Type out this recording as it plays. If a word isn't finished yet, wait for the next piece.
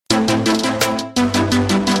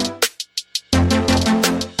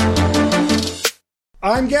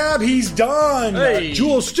I'm Gab. He's done. Hey.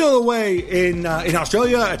 Juls still away in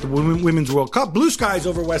Australia at the Women's World Cup. Blue skies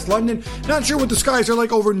over West London. Not sure what the skies are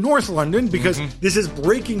like over North London because this is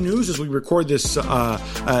breaking news as we record this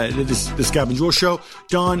this Gab and Juls show.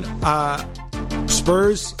 Don,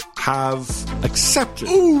 Spurs have accepted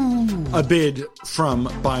a bid from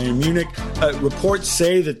Bayern Munich. Reports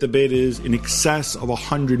say that the bid is in excess of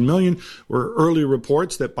 100 million. Were early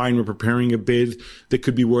reports that Bayern were preparing a bid that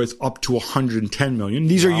could be worth up to 110 million.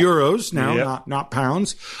 These are euros now, not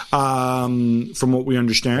pounds, from what we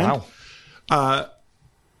understand. Wow.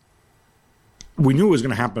 We knew it was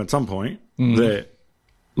going to happen at some point that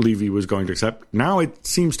Levy was going to accept. Now it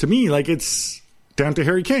seems to me like it's down to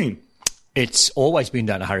Harry Kane. It's always been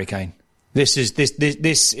down to Harry Kane. This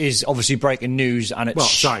is obviously breaking news, and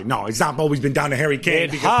it's it's not always been down to Harry Kane.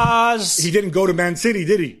 It has. He didn't go to Man City,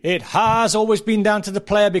 did he? It has always been down to the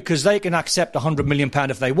player because they can accept £100 million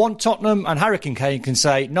if they want Tottenham, and Harry Kane can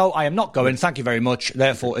say, "No, I am not going. Thank you very much."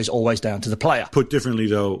 Therefore, it's always down to the player. Put differently,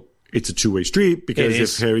 though, it's a two-way street because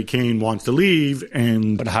if Harry Kane wants to leave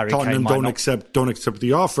and Tottenham don't accept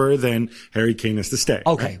the offer, then Harry Kane has to stay.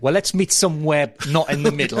 Okay, right? well, let's meet somewhere not in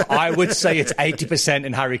the middle. I would say it's 80%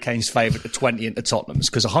 in Harry Kane's favour to 20 into Tottenham's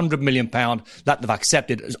because £100 million that they've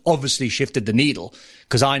accepted has obviously shifted the needle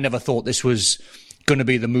because I never thought this was going to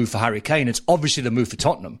be the move for Harry Kane. It's obviously the move for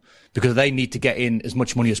Tottenham because they need to get in as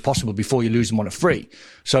much money as possible before you lose them on a free.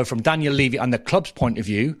 So from Daniel Levy and the club's point of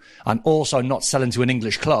view, and also not selling to an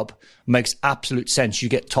English club, makes absolute sense. You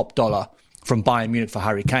get top dollar from Bayern Munich for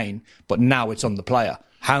Harry Kane, but now it's on the player.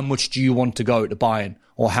 How much do you want to go to Bayern,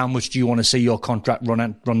 or how much do you want to see your contract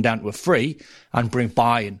run down to a free and bring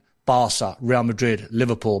Bayern, Barca, Real Madrid,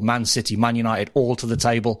 Liverpool, Man City, Man United all to the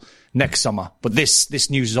table next summer? But this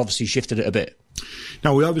news has obviously shifted it a bit.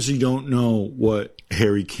 Now, we obviously don't know what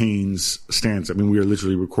Harry Kane's stance. I mean, we are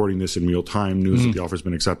literally recording this in real time, news that the offer's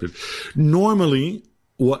been accepted. Normally,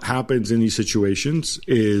 what happens in these situations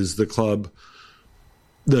is the club,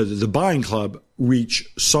 the buying club, reach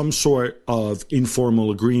some sort of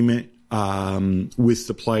informal agreement with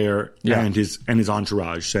the player and his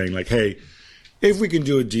entourage, saying like, "Hey, if we can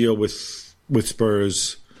do a deal with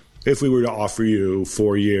Spurs, if we were to offer you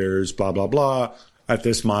 4 years, blah blah blah, at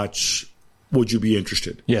this much, would you be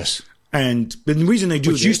interested?" Yes. And the reason they do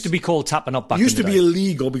Which this used to be called tapping up back used in to the be day.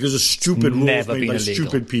 illegal because of stupid rules Never made been by illegal.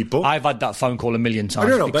 stupid people. I've had that phone call a million times. I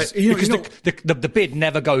don't know, because, but because the bid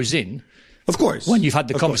never goes in. Of course. When you've had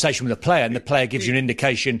the conversation with the player and the player gives you an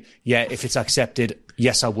indication, if it's accepted,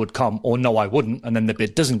 yes, I would come, or no, I wouldn't, and then the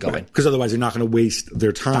bid doesn't go in. Because otherwise they're not going to waste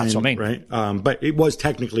their time. That's what I mean. Right? But it was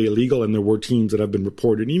technically illegal, and there were teams that have been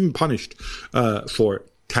reported, even punished for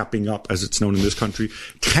tapping up, as it's known in this country,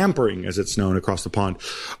 tampering, as it's known across the pond.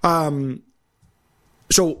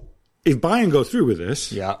 So if Bayern go through with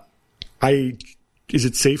this, is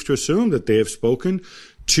it safe to assume that they have spoken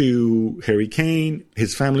to Harry Kane,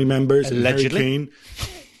 his family members, allegedly? And Harry Kane?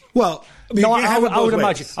 Well, I mean,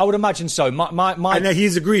 I would imagine so. And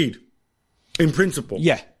he's agreed in principle.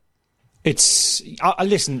 Yeah.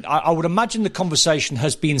 Listen, I would imagine the conversation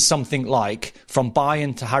has been something like, from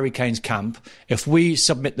Bayern to Harry Kane's camp, if we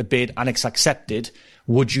submit the bid and it's accepted,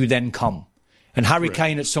 would you then come? And Harry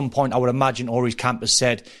Kane at some point, I would imagine, or his camp has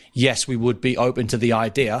said, yes, we would be open to the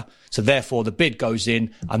idea. So therefore the bid goes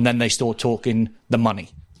in and then they start talking the money.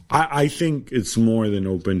 I think it's more than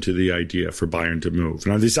open to the idea for Bayern to move.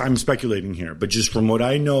 Now, I'm speculating here, but just from what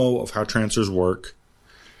I know of how transfers work,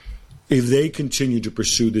 if they continue to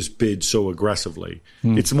pursue this bid so aggressively,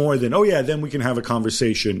 it's more than, then we can have a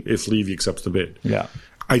conversation if Levy accepts the bid. Yeah.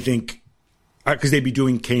 I think, because they'd be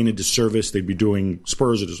doing Kane a disservice, they'd be doing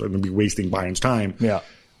Spurs a disservice, they'd be wasting Bayern's time. Yeah.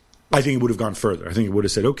 I think it would have gone further. I think it would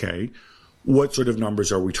have said, okay, what sort of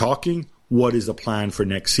numbers are we talking? What is the plan for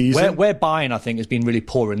next season? Where Bayern, I think, has been really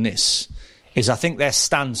poor in this is I think their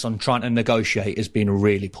stance on trying to negotiate has been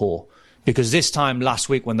really poor. Because this time last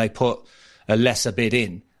week when they put a lesser bid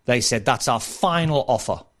in, they said that's our final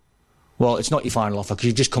offer. Well, it's not your final offer because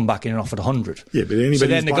you've just come back in and offered 100. Yeah, but anybody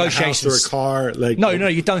who's bought a house or a car... No,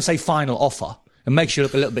 you don't say final offer. It makes you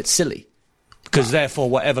look a little bit silly. Because therefore,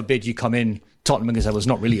 whatever bid you come in, Tottenham can say, well, it's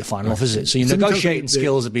not really a final offer, is it? So your negotiating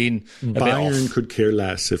skills have been a bit off. Bayern could care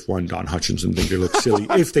less if one Don Hutchinson think they look silly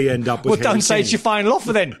if they end up with Well, don't say it's your final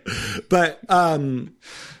offer then. But,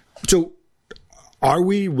 so, are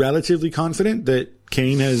we relatively confident that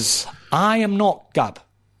Kane has... I am not, Gab.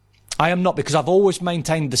 I am not, because I've always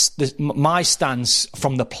maintained my stance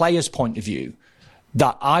from the player's point of view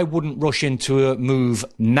that I wouldn't rush into a move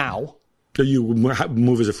now. So you would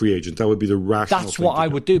move as a free agent. That would be the rational That's what I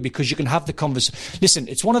would do, because you can have the conversation. Listen,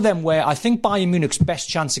 it's one of them where I think Bayern Munich's best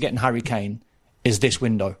chance of getting Harry Kane is this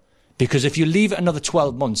window. Because if you leave it another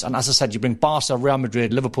 12 months, and as I said, you bring Barca, Real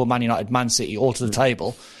Madrid, Liverpool, Man United, Man City all to the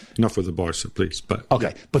table. Enough with the Barca, please. But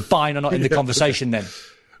okay, but Bayern are not in the conversation then.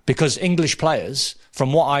 Because English players,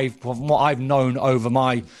 from what I've known over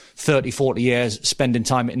my 30, 40 years spending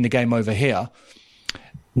time in the game over here,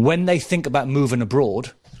 when they think about moving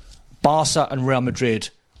abroad, Barca and Real Madrid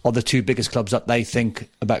are the two biggest clubs that they think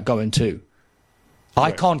about going to.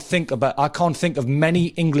 Right. I can't think of many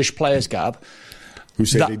English players, Gab, who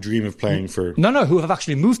say they dream of playing for... No, who have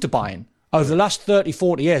actually moved to Bayern. Over the last 30,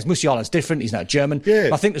 40 years, Musiala's different. He's now German.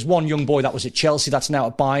 Yeah. I think there's one young boy that was at Chelsea that's now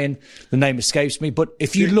at Bayern. The name escapes me. But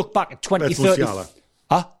if you look back at 20, that's 30... Musiala.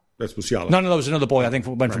 Huh? That's Musiala. No, there was another boy, I think,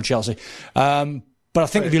 who went from Chelsea. But I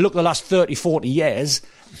think if you look at the last 30, 40 years,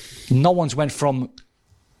 no one's went from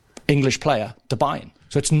English player to Bayern.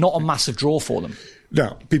 So it's not a massive draw for them.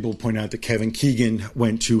 Now, people point out that Kevin Keegan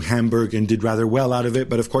went to Hamburg and did rather well out of it,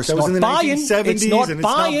 but of course that was in the Bayern. 1970s, it's not and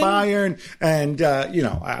Bayern. It's not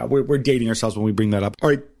Bayern. And, we're dating ourselves when we bring that up. All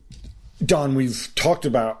right, Don, we've talked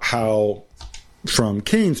about how, from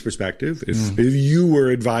Kane's perspective, if you were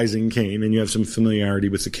advising Kane and you have some familiarity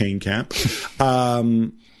with the Kane camp,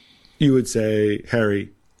 you would say,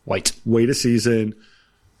 Harry, wait a season.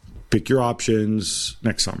 Pick your options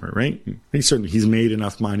next summer, right? He's made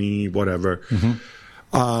enough money, whatever. Mm-hmm.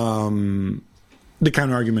 The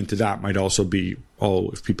counter argument to that might also be,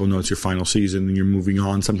 if people know it's your final season and you're moving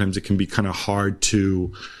on, sometimes it can be kind of hard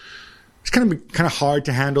to. It's kind of hard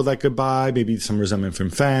to handle that goodbye. Maybe some resentment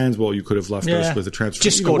from fans. Well, you could have left us with a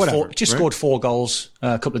transfer. Scored 4 goals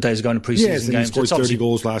a couple of days ago in a preseason game. He scored 30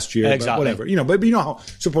 goals last year. Exactly. But whatever. But you know how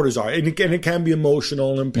supporters are. And it can be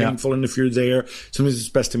emotional and painful. And if you're there, sometimes it's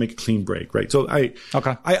best to make a clean break, right? So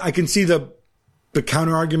I can see the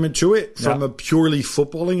counter argument to it from a purely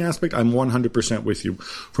footballing aspect. I'm 100% with you.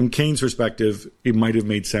 From Kane's perspective, it might have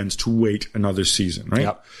made sense to wait another season, right?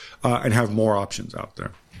 Yep. And have more options out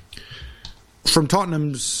there. From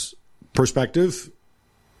Tottenham's perspective,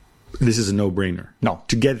 this is a no-brainer. No.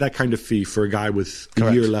 To get that kind of fee for a guy with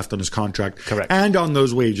a year left on his contract and on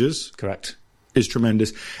those wages is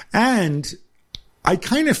tremendous. And I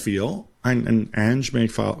kind of feel, and Ange may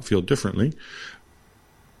feel differently,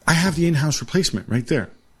 I have the in-house replacement right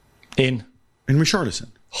there. In Richarlison.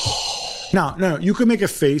 Now, you can make a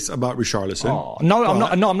face about Richarlison.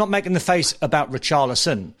 I'm not making the face about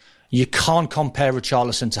Richarlison. You can't compare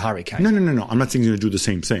Richarlison to Harry Kane. No. I'm not saying you're going to do the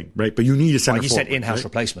same thing, right? But you need a centre forward. You said in-house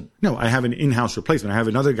replacement. No, I have an in-house replacement. I have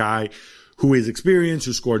another guy who is experienced,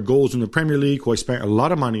 who scored goals in the Premier League, who I spent a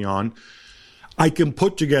lot of money on. I can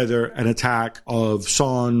put together an attack of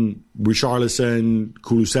Son, Richarlison,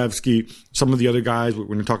 Kulusevski, some of the other guys. We're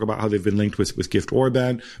going to talk about how they've been linked with Gift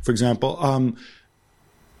Orban, for example.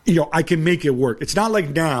 I can make it work. It's not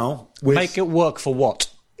like now. Make it work for what?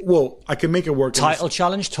 Well, I can make it work. Title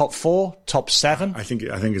challenge, top 4, top 7. I think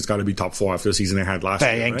it's got to be top 4 after the season they had last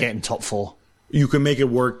year. They ain't getting top 4. You can make it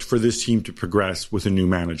work for this team to progress with a new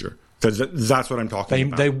manager. That's what I'm talking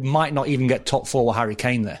about. They might not even get top 4 with Harry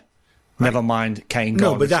Kane there. Never mind Kane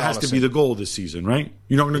going. No, but that has to be the goal this season, right?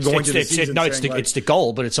 You're not going to go into the season it's the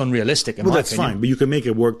goal, but it's unrealistic in my opinion. That's fine, but you can make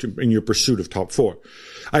it work in your pursuit of top 4.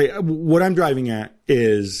 What I'm driving at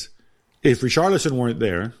is if Richarlison weren't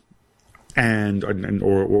there,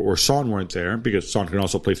 or Son weren't there, because Son can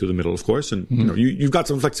also play through the middle, of course, and you've got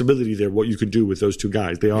some flexibility there. What you could do with those two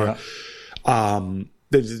guys, they are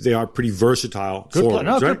they are pretty versatile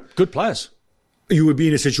forwards, right? Good players. You would be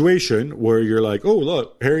in a situation where you're like, oh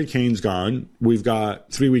look, Harry Kane's gone. We've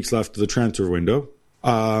got 3 weeks left of the transfer window.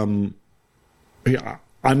 I'm going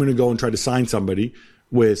to go and try to sign somebody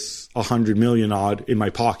with 100 million odd in my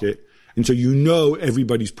pocket, and so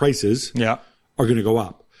everybody's prices are going to go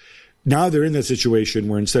up. Now they're in that situation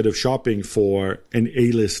where instead of shopping for an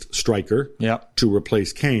A-list striker to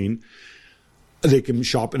replace Kane, they can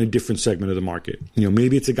shop in a different segment of the market.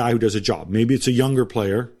 Maybe it's a guy who does a job. Maybe it's a younger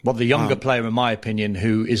player. Well, the younger player, in my opinion,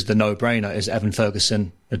 who is the no-brainer, is Evan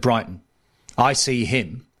Ferguson at Brighton. I see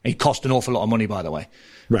him. He cost an awful lot of money, by the way.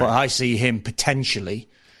 Right. But I see him potentially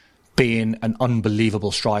being an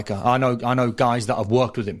unbelievable striker. I know guys that have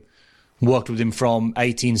worked with him from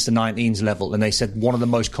 18s to 19s level, and they said one of the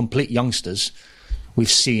most complete youngsters we've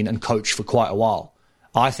seen and coached for quite a while.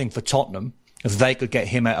 I think for Tottenham, if they could get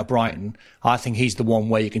him out of Brighton, I think he's the one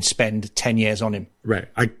where you can spend 10 years on him. Right.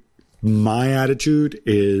 My attitude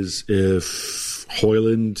is if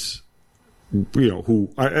Højlund,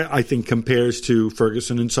 who I think compares to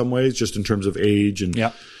Ferguson in some ways, just in terms of age and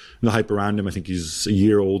the hype around him. I think he's a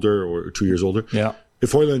year older or 2 years older. Yeah.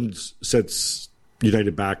 If Højlund sets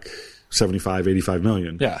United back 75, 85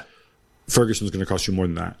 million. Yeah. Ferguson's going to cost you more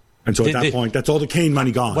than that. And so at that point, that's all the Kane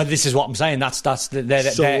money gone. Well, this is what I'm saying.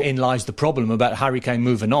 Therein lies the problem about Harry Kane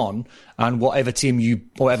moving on, and whatever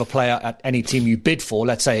player at any team you bid for,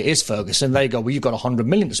 let's say it is Ferguson, they go, well, you've got 100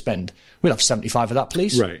 million to spend. We'll have 75 of that,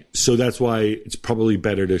 please. Right. So that's why it's probably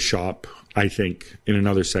better to shop, I think, in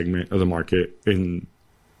another segment of the market in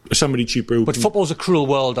somebody cheaper. But football's a cruel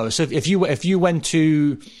world, though. So if you went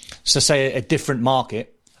to, so say, a different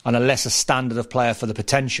market and a lesser standard of player for the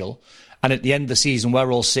potential, and at the end of the season,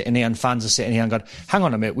 we're all sitting here and fans are sitting here and going, hang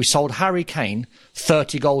on a minute, we sold Harry Kane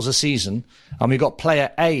 30 goals a season and we got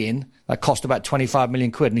player A in that cost about 25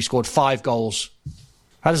 million quid and he scored 5 goals.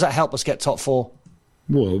 How does that help us get top 4?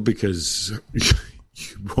 Well, because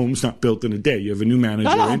Rome's not built in a day. You have a new manager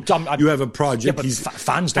you have a project. Yeah, but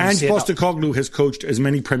fans don't see it. And Postecoglou has coached as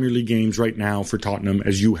many Premier League games right now for Tottenham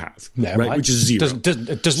as you have, yeah, right? Which is 0.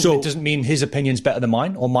 It doesn't mean his opinion's better than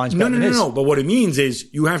mine or mine's better than his. No. But what it means is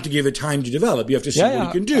you have to give it time to develop. You have to see what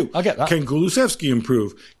he can do. I get that. Can Kulusevski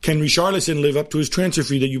improve? Can Richarlison live up to his transfer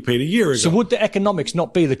fee that you paid a year ago? So would the economics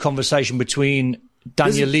not be the conversation between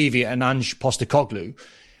Daniel Levy and Ange Postecoglou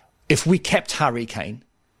if we kept Harry Kane,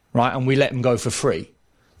 right, and we let him go for free?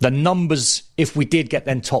 The numbers, if we did get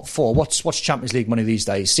then top 4, what's Champions League money these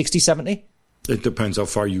days? 60, 70? It depends how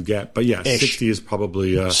far you get. But yes, 60 is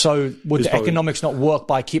probably... so would the economics not work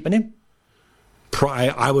by keeping him?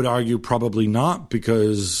 I would argue probably not,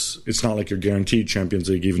 because it's not like you're guaranteed Champions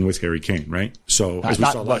League even with Harry Kane, right? So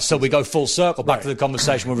so we go full circle back to the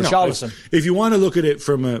conversation with Richarlison. If you want to look at it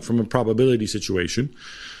from a probability situation...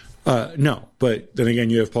 no, but then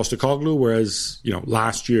again, you have Postecoglou, whereas,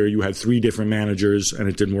 last year you had 3 different managers and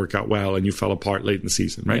it didn't work out well and you fell apart late in the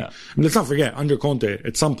season, right? Yeah. I mean, let's not forget, under Conte,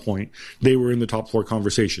 at some point, they were in the top 4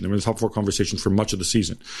 conversation. They were in the top 4 conversation for much of the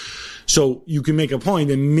season. So you can make a point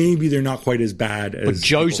that maybe they're not quite as bad as... But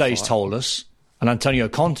Jose's told us, and Antonio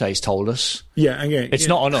Conte's told us, it's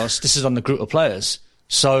not on us, this is on the group of players.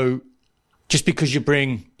 So just because you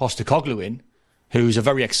bring Postecoglou in, who's a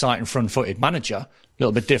very exciting front-footed manager, a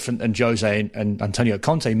little bit different than Jose and Antonio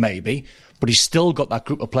Conte maybe, but he's still got that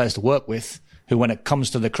group of players to work with who, when it comes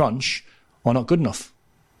to the crunch, are not good enough.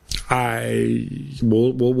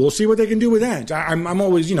 We'll see what they can do with that. I'm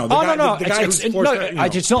always, it's not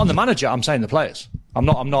on the manager. I'm saying the players. I'm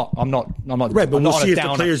not. Right, but we'll see if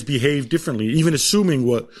the players behave differently, even assuming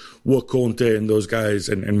what Conte and those guys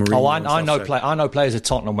and Mourinho. Oh, I know players at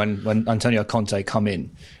Tottenham when Antonio Conte come in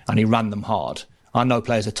and he ran them hard. I know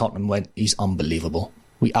players at Tottenham when he's unbelievable.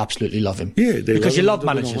 We absolutely love him. Yeah, because you love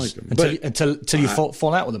managers until you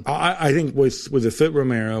fall out with them. I think with a fit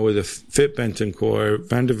Romero, with a fit Bentancur,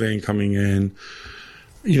 Van de Ven coming in,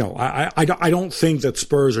 I don't think that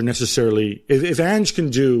Spurs are necessarily. If Ange can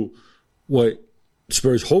do what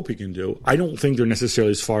Spurs hope he can do, I don't think they're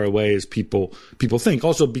necessarily as far away as people think.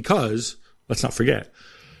 Also, because let's not forget,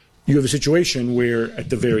 you have a situation where at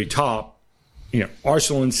the very top,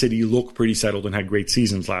 Arsenal and City look pretty settled and had great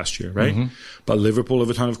seasons last year, right? Mm-hmm. But Liverpool have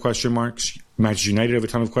a ton of question marks. Manchester United have a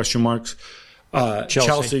ton of question marks.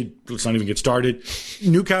 Chelsea, let's not even get started.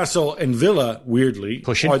 Newcastle and Villa, weirdly,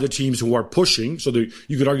 are the teams who are pushing. So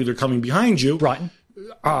you could argue they're coming behind you. Brighton.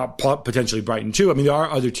 Potentially Brighton too. I mean, there are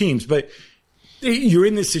other teams. But you're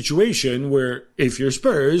in this situation where if you're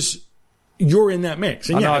Spurs, you're in that mix.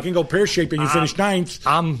 And I can go pear-shaped and you finish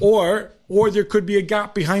 9th. Or there could be a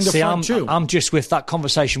gap behind the front too. I'm just with that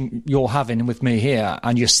conversation you're having with me here,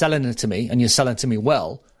 and you're selling it to me, and you're selling it to me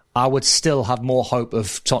well. I would still have more hope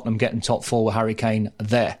of Tottenham getting top 4 with Harry Kane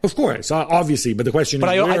there. Of course, obviously, but the question is...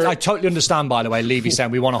 But I totally understand, by the way, Levy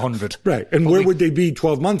saying we want 100. Right, and where would they be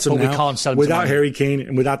 12 months from now we can't sell without Harry Kane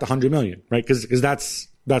and without the 100 million, right? Because that's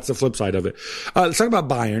the flip side of it. Let's talk about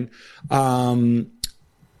Bayern.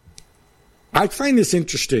 I find this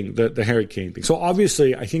interesting, the Harry Kane thing. So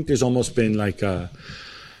obviously, I think there's almost been like for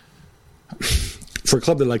a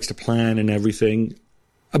club that likes to plan and everything,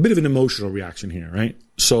 a bit of an emotional reaction here, right?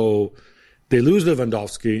 So they lose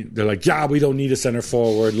Lewandowski. They're like, we don't need a center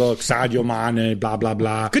forward. Look, Sadio Mane, blah, blah,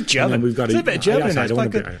 blah. Good German. And we've got a bit of German.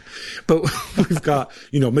 But we've got,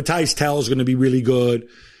 Matthijs Tel's going to be really good.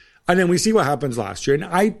 And then we see what happens last year. And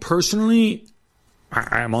I personally,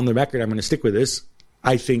 I'm on the record, I'm going to stick with this.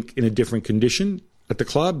 I think in a different condition at the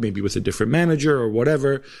club, maybe with a different manager or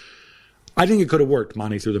whatever, I think it could have worked,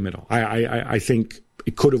 Mane through the middle. I think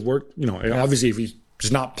it could have worked. Obviously, if he's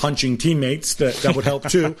just not punching teammates, that would help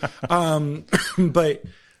too. But,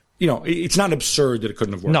 it's not absurd that it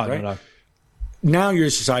couldn't have worked, right? No. Now you're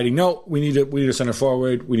deciding, no, we need a center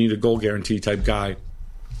forward. We need a goal guarantee type guy.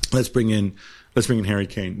 Let's bring in Harry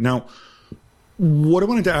Kane. Now, what I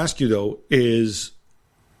wanted to ask you, though, is...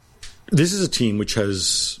 This is a team which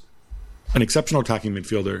has an exceptional attacking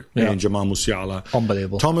midfielder in Jamal Musiala.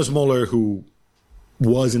 Unbelievable. Thomas Muller, who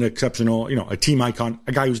was an exceptional, a team icon,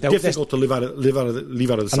 a guy who's difficult to leave out of the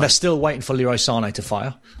side. And they're still waiting for Leroy Sané to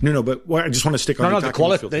fire. No, but I just want to stick on the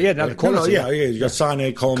quality. The quality. You got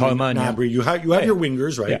Sané, Coleman, Gnabry. You have your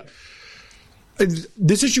wingers, right? Yeah.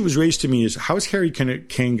 This issue was raised to me is, how is Harry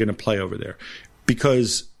Kane going to play over there?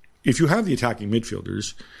 Because if you have the attacking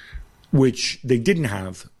midfielders, which they didn't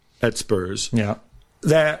have at Spurs,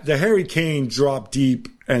 the Harry Kane drop deep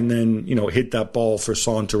and then hit that ball for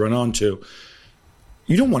Son to run onto.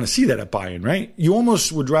 You don't want to see that at Bayern, right? You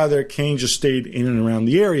almost would rather Kane just stayed in and around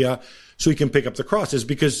the area so he can pick up the crosses,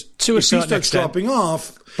 because if he starts dropping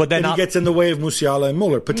off, then he gets in the way of Musiala and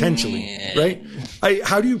Muller, potentially, right?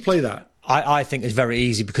 How do you play that? I think it's very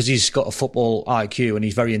easy, because he's got a football IQ and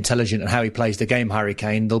he's very intelligent in how he plays the game, Harry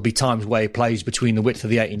Kane. There'll be times where he plays between the width of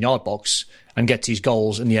the 18-yard box and gets his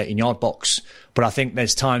goals in the 18-yard box. But I think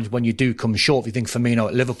there's times when you do come short. If you think Firmino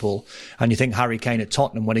at Liverpool and you think Harry Kane at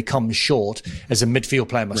Tottenham, when he comes short, as a midfield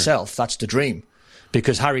player myself, that's the dream.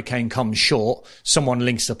 Because Harry Kane comes short, someone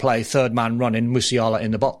links the play, third man running, Musiala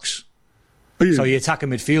in the box. So you attack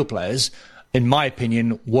midfield players, in my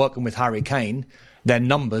opinion, working with Harry Kane, their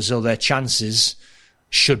numbers or their chances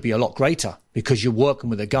should be a lot greater, because you're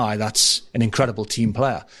working with a guy that's an incredible team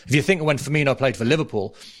player. If you think when Firmino played for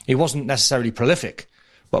Liverpool, he wasn't necessarily prolific,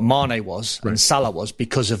 but Mane was and Salah was,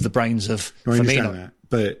 because of the brains of Firmino.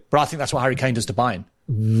 That, but I think that's what Harry Kane does to Bayern.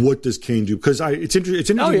 What does Kane do? Because it's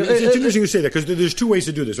interesting you say that, because there's two ways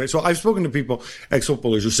to do this, right? So I've spoken to people,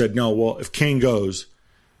 ex-footballers, who said, no, well, if Kane goes,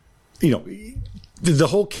 the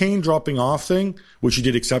whole Kane dropping off thing, which he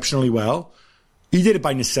did exceptionally well, he did it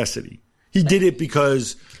by necessity. He did it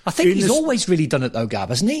because... I think he's always really done it, though, Gab,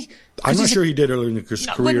 hasn't he? I'm not sure he did early in his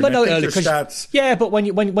career. Stats. Yeah, but when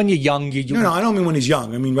you're young... No, I don't mean when he's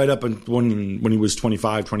young. I mean right up when he was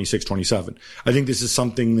 25, 26, 27. I think this is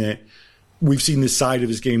something that we've seen this side of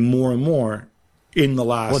his game more and more in the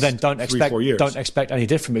last 3-4 years. Don't expect any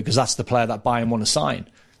different, because that's the player that Bayern want to sign.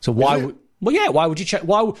 So why would you check?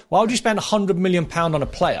 Why would you spend £100 million on a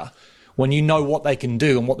player when you know what they can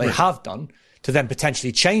do and what they have done, to then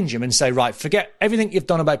potentially change him and say, right, forget everything you've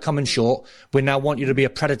done about coming short. We now want you to be a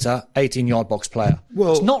predator, 18-yard box player.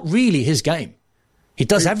 Well, it's not really his game. He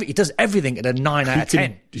does everything at a 9 out of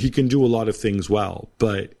 10. He can do a lot of things well,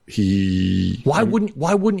 but Why wouldn't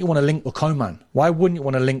you want to link with Coman? Why wouldn't you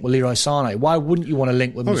want to link with Leroy Sané? Why wouldn't you want to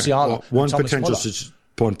link with Musiala? Well,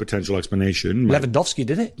 one potential explanation. Lewandowski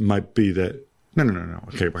did it. Might be that. No.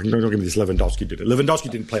 Okay, don't give me this. Lewandowski did it. Lewandowski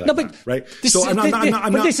didn't play like that, right?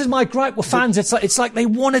 This is my gripe with fans. It's like they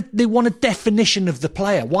want a definition of the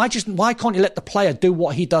player. Why can't you let the player do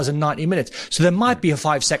what he does in 90 minutes? So there might be a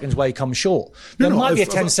 5 seconds where he comes short. There might be a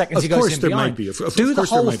 10 seconds he goes in behind. Of course there might be. Do the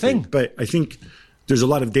whole thing. But I think there's a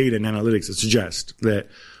lot of data and analytics that suggest that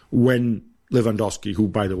when Lewandowski, who,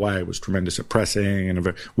 by the way, was tremendous at pressing, and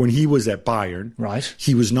when he was at Bayern, right,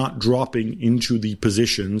 he was not dropping into the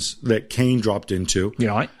positions that Kane dropped into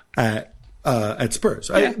at Spurs.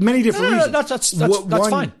 Many different reasons. That's one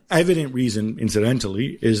fine. Evident reason,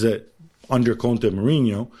 incidentally, is that under Conte and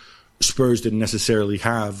Mourinho, Spurs didn't necessarily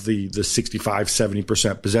have the 65,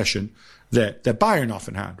 70% possession that Bayern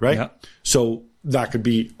often had, right? Yeah. So that could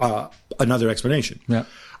be another explanation. Yeah.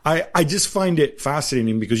 I just find it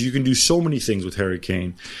fascinating, because you can do so many things with Harry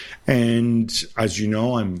Kane. And as you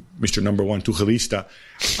know, I'm Mr. Number One Tuchelista.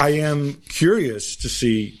 I am curious to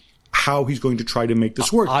see how he's going to try to make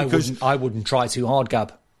this work. I wouldn't try too hard,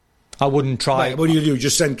 Gab. I wouldn't try. Right, what do?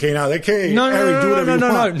 Just send Kane out? Like, hey, no, Harry, do whatever you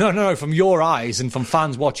want. No. From your eyes and from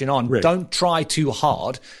fans watching on, right, don't try too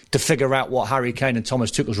hard to figure out what Harry Kane and Thomas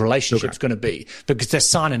Tuchel's relationship's going to be, because they're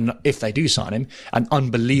signing, if they do sign him, an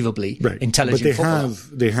unbelievably intelligent footballer.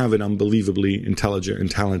 But they have an unbelievably intelligent and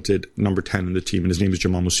talented number 10 in the team, and his name is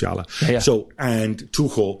Jamal Musiala. Yeah. So, and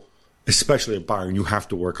Tuchel, especially at Bayern, you have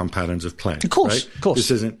to work on patterns of play. Of course, right? Of course. This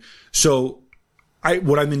isn't so.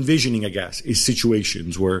 What I'm envisioning, I guess, is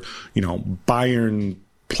situations where, Bayern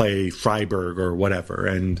play Freiburg or whatever,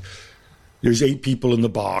 and there's 8 people in the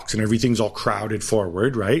box and everything's all crowded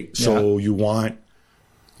forward, right? Yeah. So you want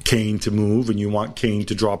Kane to move and you want Kane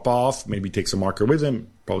to drop off, maybe takes a marker with him,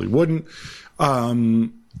 probably wouldn't. At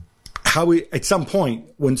some point,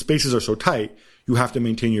 when spaces are so tight, you have to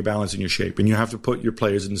maintain your balance and your shape, and you have to put your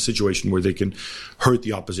players in a situation where they can hurt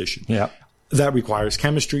the opposition. Yeah. That requires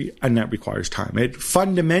chemistry, and that requires time.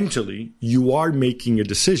 Fundamentally, you are making a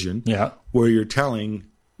decision where you're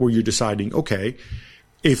deciding, okay,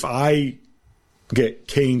 if I get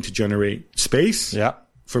Kane to generate space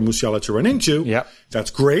for Musiala to run into. Yeah. That's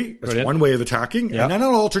great. That's one way of attacking. Yeah. And then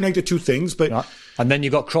I'll alternate the two things. But and then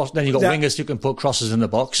you've got wingers who can put crosses in the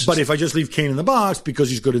box. But if I just leave Kane in the box because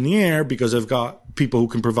he's good in the air, because I've got people who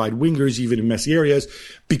can provide wingers even in messy areas,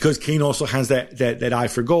 because Kane also has that eye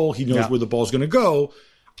for goal, he knows where the ball's going to go.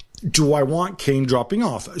 Do I want Kane dropping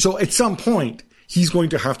off? So at some point, he's going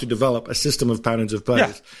to have to develop a system of patterns of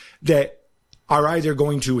play that are either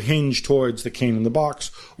going to hinge towards the Kane in the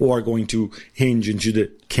box or are going to hinge into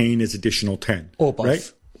the Kane as additional 10. Or both.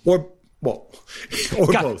 Right? Or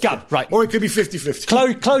both. Right. Or it could be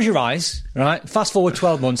 50-50. Close your eyes, right? Fast forward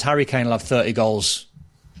 12 months, Harry Kane will have 30 goals.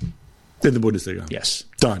 In the Bundesliga. Yes.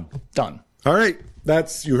 Done. All right.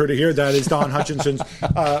 You heard it here. That is Don Hutchinson's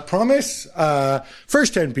promise.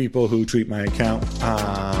 First 10 people who tweet my account,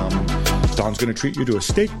 Don's going to treat you to a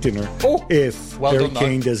steak dinner if Harry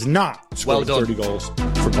Kane does not score 30 goals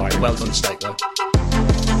for Bayern. Well done, steak, though.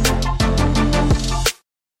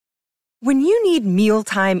 When you need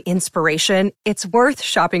mealtime inspiration, it's worth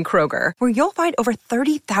shopping Kroger, where you'll find over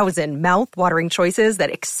 30,000 mouth-watering choices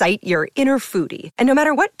that excite your inner foodie. And no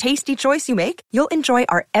matter what tasty choice you make, you'll enjoy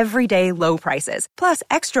our everyday low prices, plus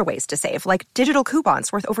extra ways to save, like digital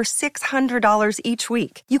coupons worth over $600 each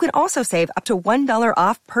week. You can also save up to $1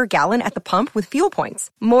 off per gallon at the pump with fuel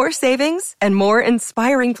points. More savings and more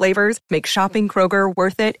inspiring flavors make shopping Kroger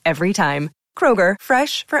worth it every time. Kroger,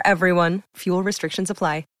 fresh for everyone. Fuel restrictions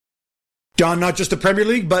apply. Don, not just the Premier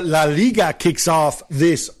League, but La Liga kicks off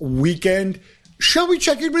this weekend. Shall we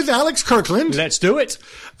check in with Alex Kirkland? Let's do it.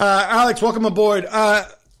 Alex, welcome aboard.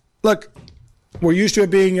 Look, we're used to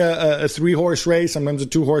it being a three-horse race, sometimes a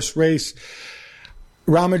two-horse race.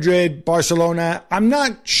 Real Madrid, Barcelona. I'm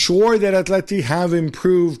not sure that Atleti have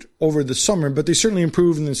improved over the summer, but they certainly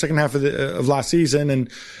improved in the second half of last season. And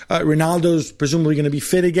Ronaldo's presumably going to be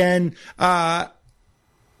fit again.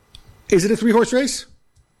 Is it a three-horse race?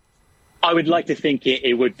 I would like to think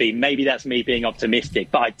it would be. Maybe that's me being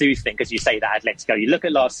optimistic, but I do think, as you say, that Atletico, you look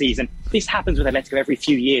at last season, this happens with Atletico every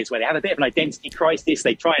few years where they have a bit of an identity crisis.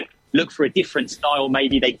 They try and look for a different style.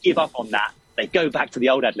 Maybe they give up on that. They go back to the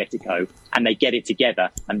old Atletico and they get it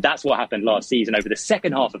together. And that's what happened last season. Over the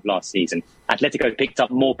second half of last season, Atletico picked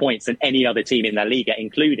up more points than any other team in La Liga,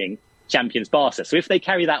 including champions Barca. So if they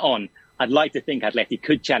carry that on, I'd like to think Atleti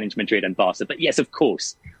could challenge Madrid and Barca. But yes, of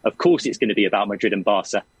course it's going to be about Madrid and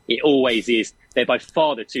Barca. It always is. They're by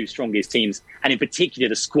far the two strongest teams. And in particular,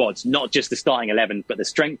 the squads, not just the starting 11, but the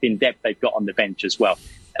strength in depth they've got on the bench as well.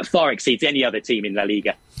 It far exceeds any other team in La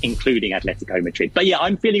Liga, including Atletico Madrid. But yeah,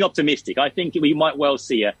 I'm feeling optimistic. I think we might well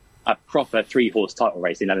see a proper three-horse title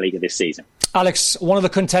race in La Liga this season. Alex, one of the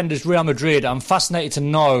contenders, Real Madrid, I'm fascinated to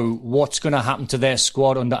know what's going to happen to their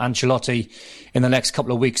squad under Ancelotti in the next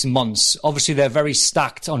couple of weeks and months. Obviously, they're very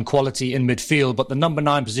stacked on quality in midfield, but the number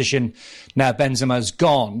 9 position, now Benzema's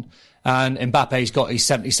gone, and Mbappe's got his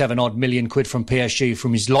 77-odd million quid from PSG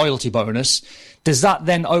from his loyalty bonus. Does that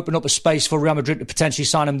then open up a space for Real Madrid to potentially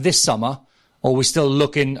sign him this summer, or are we still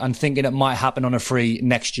looking and thinking it might happen on a free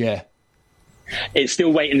next year? It's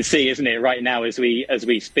still wait and see, isn't it? Right now, as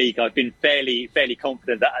we speak, I've been fairly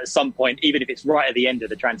confident that at some point, even if it's right at the end of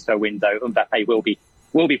the transfer window, Mbappe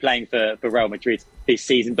will be playing for Real Madrid this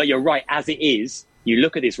season. But you're right, as it is, you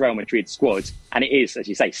look at this Real Madrid squad, and it is, as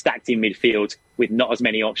you say, stacked in midfield with not as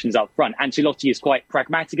many options up front. Ancelotti is quite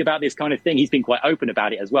pragmatic about this kind of thing. He's been quite open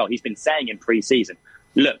about it as well. He's been saying in pre-season,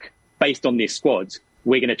 look, based on this squad,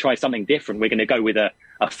 we're going to try something different. We're going to go with a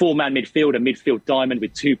 4-man midfield, a midfield diamond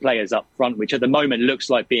with 2 players up front, which at the moment looks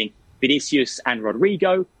like being Vinicius and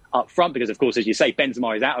Rodrigo up front, because, of course, as you say,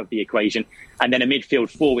 Benzema is out of the equation. And then a midfield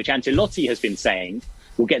 4, which Ancelotti has been saying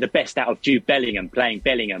will get the best out of Jude Bellingham, playing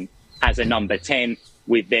Bellingham as a number 10,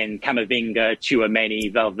 with then Camavinga,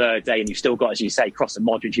 Tchouaméni, Valverde, and you've still got, as you say, Kroos and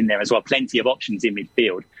Modric in there as well. Plenty of options in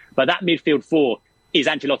midfield. But that midfield 4 is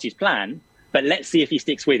Ancelotti's plan. But let's see if he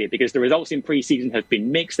sticks with it, because the results in pre-season have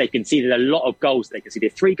been mixed. They've conceded a lot of goals. They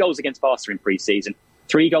conceded 3 goals against Barca in pre-season,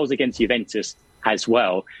 3 goals against Juventus as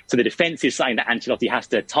well. So the defence is something that Ancelotti has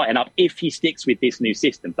to tighten up if he sticks with this new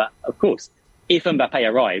system. But of course, if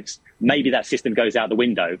Mbappe arrives, maybe that system goes out the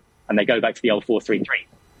window and they go back to the old 4-3-3.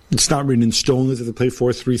 It's not written in stone that they play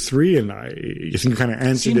 4-3-3, and I think you kind of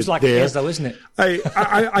answered Seems it like there. It is, though, isn't it?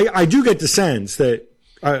 I do get the sense that,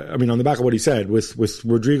 I mean, on the back of what he said, with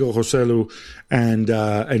Rodrigo, Joselu, and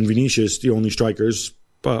Vinicius, the only strikers,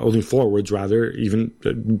 only forwards rather, even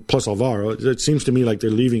plus Alvaro, it seems to me like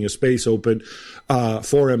they're leaving a space open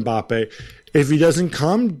for Mbappe. If he doesn't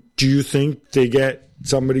come, do you think they get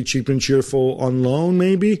somebody cheap and cheerful on loan,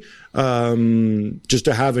 maybe, just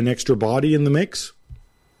to have an extra body in the mix?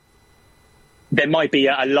 there might be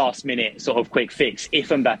a last-minute sort of quick fix if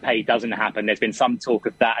Mbappe doesn't happen. There's been some talk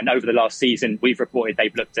of that, and over the last season, we've reported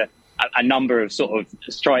they've looked at a number of sort of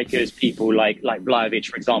strikers. People like Vlahovic,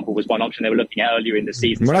 for example, was one option they were looking at earlier in the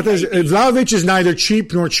season. Vlahovic is neither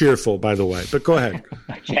cheap nor cheerful, by the way. But go ahead.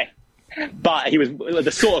 Okay. But he was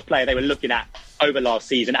the sort of player they were looking at over last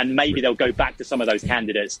season, and maybe they'll go back to some of those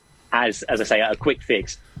candidates as I say, a quick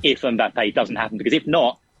fix if Mbappe doesn't happen. Because if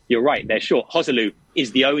not, you're right, they're short. Joselu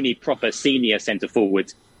is the only proper senior centre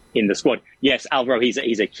forward in the squad. Yes, Alvaro, he's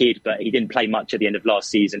a kid, but he didn't play much at the end of last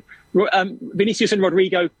season. Vinicius and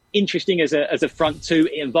Rodrigo, interesting as a front two.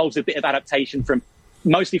 It involves a bit of adaptation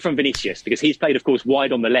mostly from Vinicius, because he's played, of course,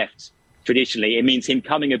 wide on the left. Traditionally, it means him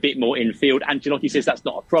coming a bit more in field. Ancelotti says that's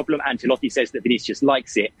not a problem. Ancelotti says that Vinicius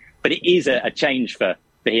likes it, but it is a change for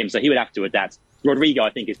him, so he would have to adapt. Rodrigo, I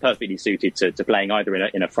think, is perfectly suited to playing either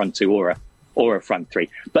in a front two or a front three.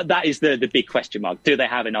 But that is the big question mark. Do they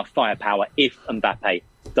have enough firepower if Mbappe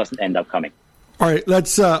doesn't end up coming? All right,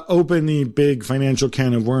 let's open the big financial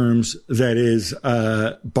can of worms that is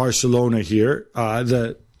Barcelona here.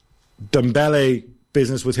 The Dembele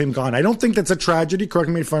business with him gone. I don't think that's a tragedy. Correct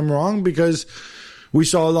me if I'm wrong, because we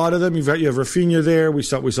saw a lot of them. You have Rafinha there. We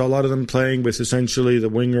saw a lot of them playing with essentially the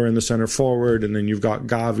winger and the center forward, and then you've got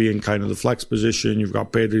Gavi in kind of the flex position. You've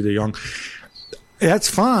got Pedri de Jong. That's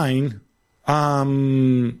fine.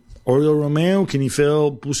 Oriol Romeo, can he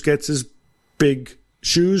fill Busquets' big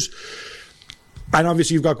shoes? And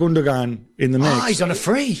obviously you've got Gundogan in the mix. He's on a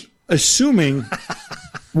free. Assuming,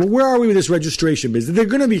 well, where are we with this registration business? They're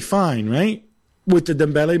going to be fine, right? With the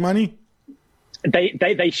Dembele money?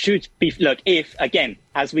 They should be. Look, if, again,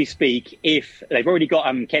 as we speak, if they've already got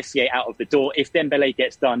Kessié out of the door, if Dembele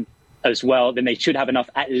gets done as well, then they should have enough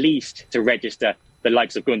at least to register the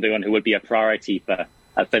likes of Gundogan, who would be a priority for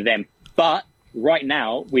them. But right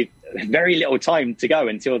now, with very little time to go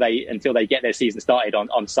until they get their season started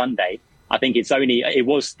on Sunday, I think it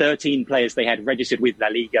was 13 players they had registered with La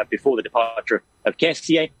Liga before the departure of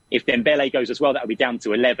Kessié. If Dembele goes as well, that would be down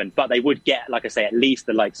to 11. But they would get, like I say, at least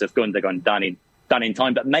the likes of Gundogan done in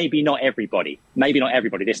time. But maybe not everybody.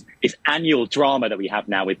 This annual drama that we have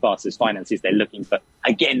now with Barca's finances, they're looking for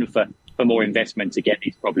more investment to get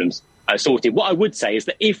these problems sorted. What I would say is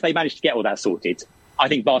that if they manage to get all that sorted, I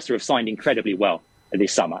think Barca have signed incredibly well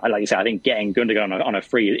this summer. Like you said, I think getting Gundogan on a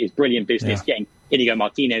free is brilliant business. Yeah. Getting Inigo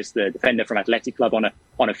Martinez, the defender from Athletic Club,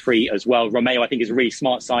 on a free as well. Romeo, I think, is a really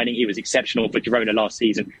smart signing. He was exceptional for Girona last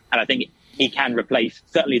season, and I think he can replace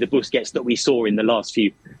certainly the Busquets that we saw in the last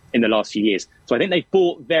few years. So I think they've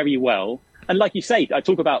bought very well. And like you say, I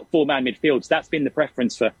talk about four-man midfields. That's been the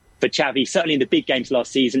preference for Xavi, certainly in the big games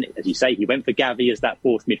last season. As you say, he went for Gavi as that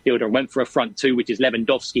fourth midfielder and went for a front two, which is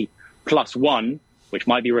Lewandowski plus one, which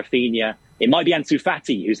might be Rafinha. It might be Ansu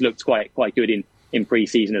Fati, who's looked quite good in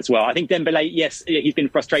pre-season as well. I think Dembele, yes, he's been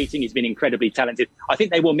frustrating. He's been incredibly talented. I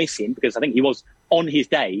think they will miss him because I think he was, on his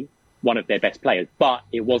day, one of their best players, but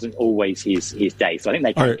it wasn't always his day. So I think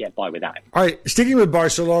they can get by without him. All right, sticking with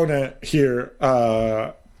Barcelona here,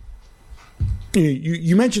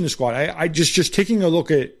 you mentioned the squad. I just taking a look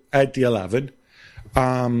at the 11.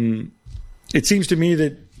 It seems to me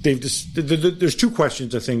that there's two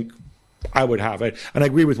questions I think I would have it, and I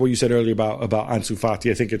agree with what you said earlier about Ansu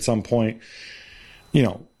Fati. I think at some point,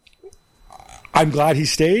 I'm glad he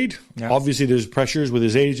stayed. Yeah. Obviously, there's pressures with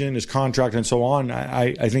his agent, his contract, and so on.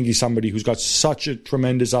 I think he's somebody who's got such a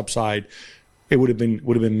tremendous upside. It would have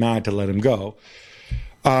been mad to let him go.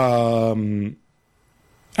 And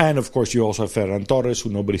of course, you also have Ferran Torres,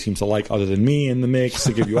 who nobody seems to like other than me in the mix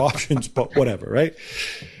to give you options, but whatever, right?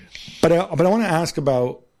 But I want to ask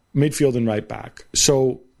about midfield and right back.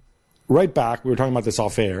 So. Right back, we were talking about this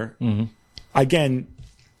off air. Mm-hmm. Again,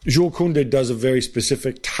 Jules Koundé does a very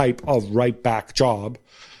specific type of right back job,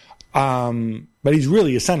 but he's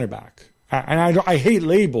really a center back. And I hate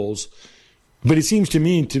labels, but it seems to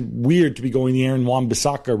me weird to be going the Aaron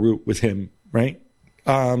Wan-Bissaka route with him, right?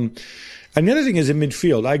 And the other thing is in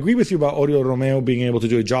midfield. I agree with you about Oriol Romeo being able to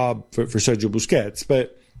do a job for Sergio Busquets,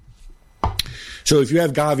 but so if you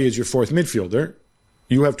have Gavi as your fourth midfielder,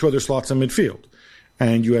 you have two other slots in midfield.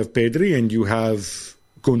 And you have Pedri, and you have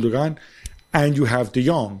Gundogan, and you have De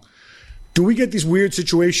Jong. Do we get these weird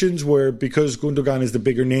situations where because Gundogan is the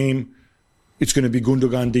bigger name, it's going to be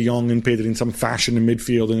Gundogan, De Jong, and Pedri in some fashion in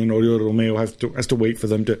midfield, and then Oriol Romeo has to wait for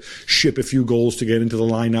them to ship a few goals to get into the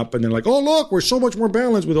lineup, and they're like, oh, look, we're so much more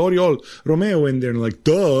balanced with Oriol Romeo in there. And like,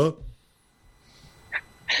 duh.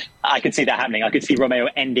 I could see that happening. I could see Romeo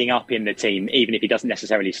ending up in the team, even if he doesn't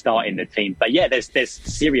necessarily start in the team. But yeah, there's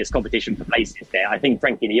serious competition for places there. I think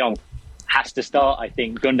Frenkie de Jong has to start. I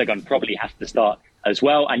think Gundogan probably has to start as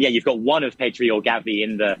well. And yeah, you've got one of Pedri or Gavi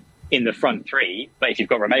in in the front three. But if you've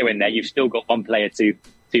got Romeo in there, you've still got one player too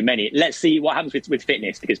many. Let's see what happens with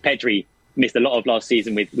fitness, because Pedri missed a lot of last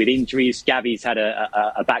season with injuries. Gavi's had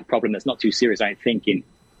a back problem that's not too serious, I don't think,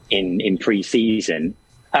 in pre-season.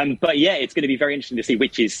 But yeah, it's going to be very interesting to see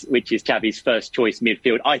which is Xavi's first choice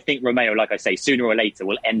midfield. I think Romeo, like I say, sooner or later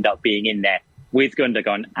will end up being in there with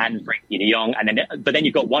Gundogan and Frenkie de Jong, but then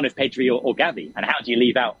you've got one of Pedri or Gavi, and how do you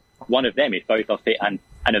leave out one of them if both are fit and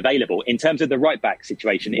available? In terms of the right back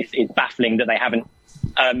situation, it's baffling that they haven't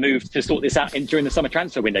moved to sort this out during the summer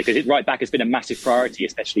transfer window, because right back has been a massive priority,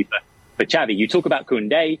 especially for Xavi. You talk about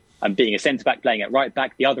Koundé and being a centre back playing at right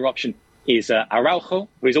back. The other option is Araujo,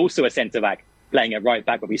 who is also a centre back playing at right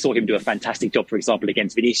back, but we saw him do a fantastic job, for example,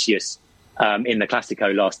 against Vinicius in the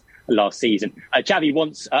Clásico last season. Xavi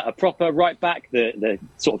wants a proper right back. The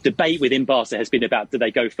sort of debate within Barca has been about, do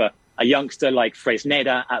they go for a youngster like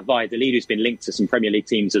Fresneda at Valladolid, who's been linked to some Premier League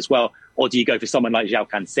teams as well, or do you go for someone like João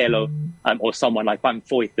Cancelo or someone like Van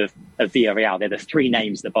Foyth of Villarreal? They're the three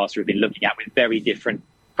names that Barca have been looking at, with very different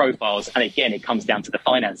profiles. And again, it comes down to the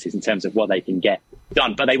finances in terms of what they can get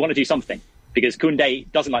done. But they want to do something, because Koundé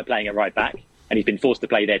doesn't like playing at right back, and he's been forced to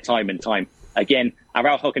play there time and time again.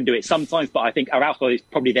 Araujo can do it sometimes, but I think Araujo is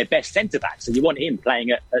probably their best centre-back, so you want him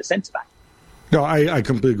playing at centre-back. No, I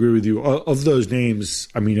completely agree with you. Of those names,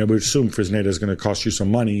 I mean, I would assume Fresneda is going to cost you some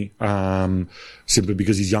money, simply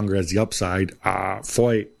because he's younger, has the upside.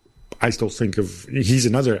 Foy, I still think he's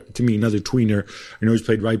another tweener. I know he's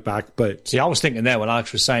played right back, but... See, I was thinking there when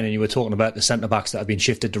Alex was saying, and you were talking about the centre-backs that have been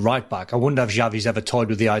shifted to right back, I wonder if Xavi's ever toyed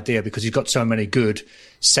with the idea, because he's got so many good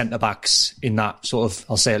centre-backs in that sort of,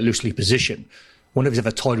 I'll say it loosely, position. I wonder if he's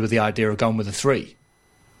ever toyed with the idea of going with a three.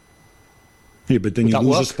 Yeah, but then you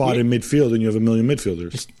lose a spot in midfield and you have a million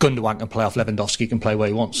midfielders. Gundogan can play off Lewandowski, can play where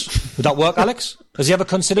he wants. Would that work, Alex? Has he ever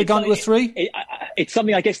considered going to a three? It's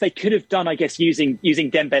something I guess they could have done, using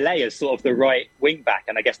Dembele as sort of the right wing back,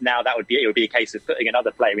 and I guess now it would be a case of putting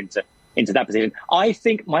another player into that position. I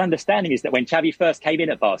think my understanding is that when Xavi first came in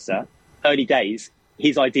at Barca, early days,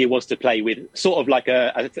 his idea was to play with sort of like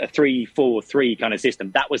a 3-4-3 kind of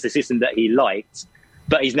system. That was the system that he liked,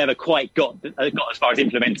 but he's never quite got as far as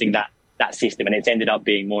implementing that system, and it's ended up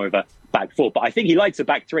being more of a back four. But I think he likes a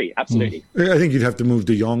back three, absolutely. I think you'd have to move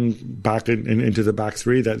de Jong back into the back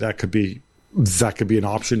three. That could be an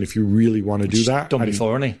option if you really want to do that. Done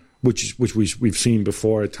before, hasn't he? Which we've seen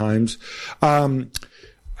before at times.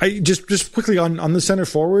 I just quickly on the center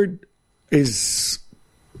forward, is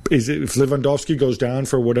it, if Lewandowski goes down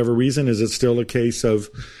for whatever reason, is it still a case of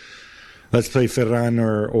let's play Ferran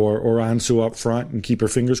or Ansu up front and keep our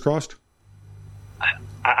fingers crossed?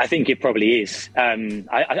 I think it probably is.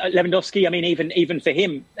 Lewandowski, I mean, even for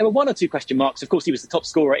him, there were one or two question marks. Of course, he was the top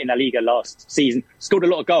scorer in La Liga last season, scored a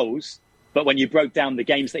lot of goals. But when you broke down the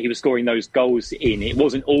games that he was scoring those goals in, it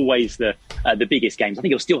wasn't always the biggest games. I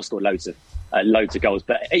think he'll still score loads of goals.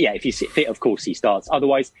 But yeah, if he's fit, of course he starts.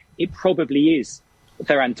 Otherwise, it probably is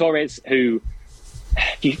Ferran Torres, who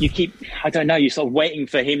you keep, I don't know, you're sort of waiting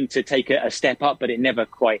for him to take a step up, but it never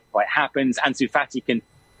quite happens. Ansu Fati can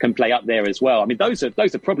play up there as well. I mean, those are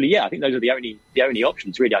probably, yeah, I think those are the only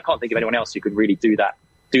options really. I can't think of anyone else who could really do that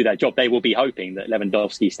job. They will be hoping that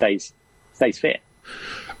Lewandowski stays fit.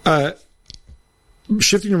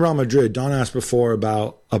 Shifting to Real Madrid, Don asked before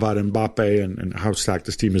about Mbappe and how stacked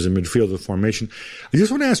this team is in midfield with formation. I just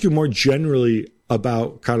want to ask you more generally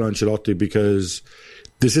about Carlo Ancelotti, because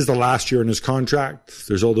this is the last year in his contract.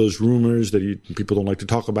 There's all those rumors that people don't like to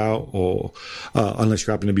talk about, or unless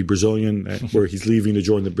you happen to be Brazilian, where he's leaving to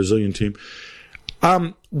join the Brazilian team.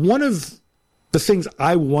 One of the things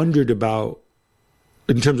I wondered about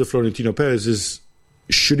in terms of Florentino Perez is,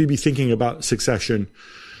 should he be thinking about succession?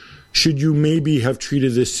 Should you maybe have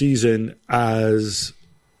treated this season as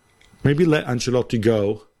maybe let Ancelotti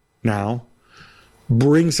go now,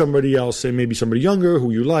 bring somebody else, say maybe somebody younger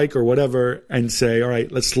who you like or whatever, and say, all right,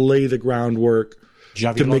 let's lay the groundwork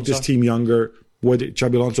to make this team younger.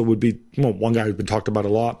 Xabi Alonso would be one guy who's been talked about a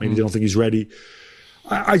lot. Maybe they don't think he's ready.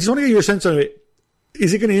 I just want to get your sense on it.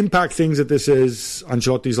 Is it going to impact things that this is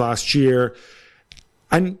Ancelotti's last year?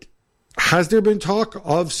 And has there been talk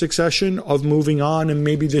of succession, of moving on, and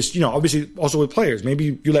maybe this, obviously also with players,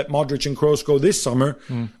 maybe you let Modric and Kroos go this summer,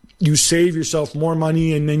 you save yourself more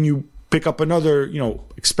money, and then you pick up another,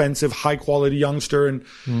 expensive, high-quality youngster,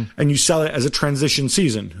 and you sell it as a transition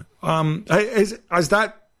season. Has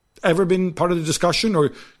that ever been part of the discussion,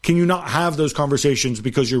 or can you not have those conversations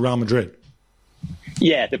because you're Real Madrid?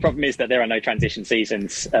 Yeah, the problem is that there are no transition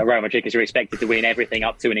seasons at Real Madrid, because you're expected to win everything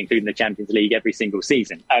up to and including the Champions League every single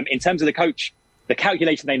season. In terms of the coach, the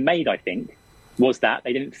calculation they made, I think, was that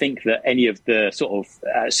they didn't think that any of the sort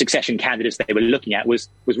of succession candidates they were looking at was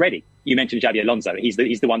ready. You mentioned Xabi Alonso. He's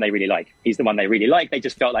the one they really like. He's the one they really like. They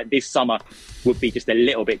just felt like this summer would be just a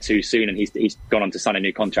little bit too soon, and he's gone on to sign a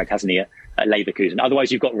new contract, hasn't he, at Leverkusen.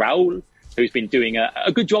 Otherwise, you've got Raul, who's been doing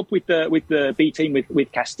a good job with the B team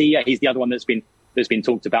with Castilla. He's the other one that's been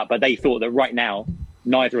talked about. But they thought that right now,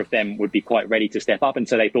 neither of them would be quite ready to step up, and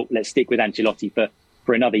so they thought, let's stick with Ancelotti for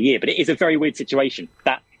another year. But it is a very weird situation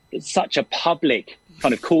that it's such a public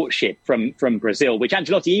kind of courtship from Brazil, which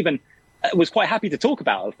Ancelotti even was quite happy to talk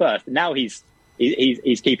about at first. Now he's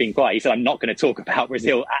keeping quiet. He said, I'm not going to talk about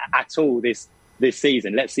Brazil at all this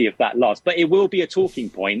season. Let's see if that lasts. But it will be a talking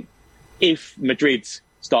point if Madrid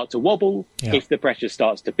start to wobble, if the pressure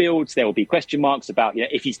starts to build. There will be question marks about,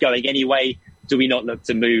 if he's going anyway, do we not look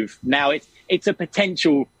to move now? It's a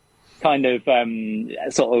potential kind of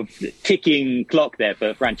sort of ticking clock there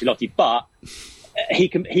for Ancelotti, but he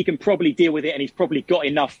can probably deal with it, and he's probably got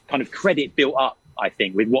enough kind of credit built up, I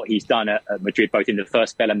think, with what he's done at Madrid, both in the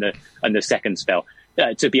first spell and the second spell,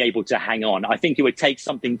 to be able to hang on. I think it would take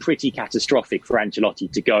something pretty catastrophic for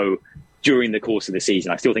Ancelotti to go during the course of the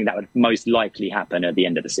season. I still think that would most likely happen at the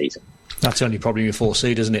end of the season. That's the only problem you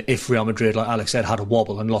foresee, isn't it? If Real Madrid, like Alex said, had a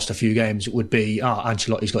wobble and lost a few games, it would be,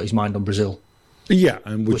 Ancelotti's got his mind on Brazil. Yeah,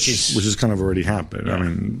 and which has kind of already happened. Yeah. I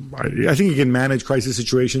mean, I think he can manage crisis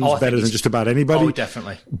situations better than just about anybody. Oh,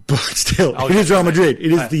 definitely. But still, it is Real Madrid.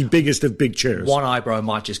 It is the biggest of big chairs. One eyebrow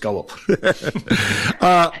might just go up.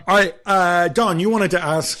 All right, Don, you wanted to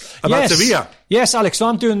ask about Sevilla. Yes, Alex. So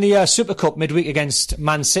I'm doing the Super Cup midweek against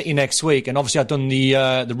Man City next week, and obviously I've done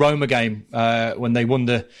the Roma game when they won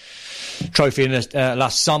the trophy in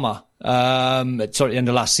last summer. At the end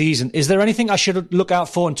of last season. Is there anything I should look out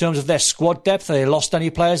for in terms of their squad depth? Have they lost any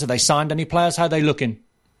players? Have they signed any players? How are they looking?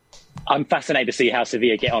 I'm fascinated to see how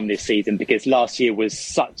Sevilla get on this season, because last year was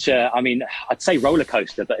such I'd say roller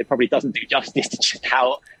coaster, but it probably doesn't do justice to just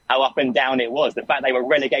how up and down it was. The fact they were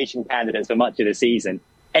relegation candidates for much of the season,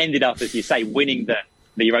 ended up, as you say, winning the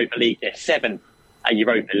Europa League, their seventh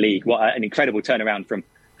Europa League. What an incredible turnaround from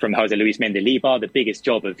Jose Luis Mendilibar, the biggest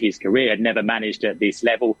job of his career, had never managed at this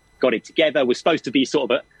level, got it together, was supposed to be sort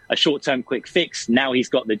of a short-term quick fix. Now he's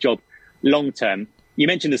got the job long-term. You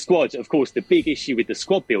mentioned the squad. Of course, the big issue with the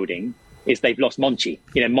squad building is they've lost Monchi.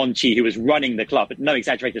 Monchi, who was running the club, no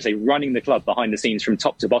exaggeration to say, running the club behind the scenes from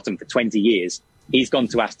top to bottom for 20 years. He's gone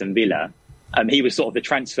to Aston Villa. He was sort of the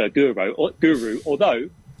transfer guru, although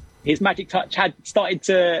his magic touch had started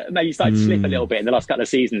to slip a little bit in the last couple of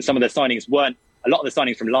seasons. Some of the signings a lot of the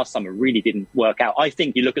signings from last summer really didn't work out. I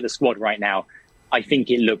think you look at the squad right now, I think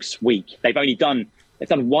it looks weak. They've done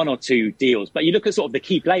one or two deals, but you look at sort of the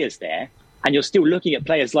key players there, and you're still looking at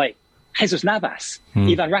players like Jesus Navas,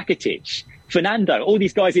 Ivan Rakitic, Fernando, all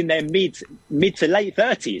these guys in their mid to late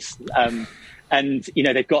 30s. And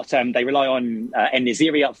they've got they rely on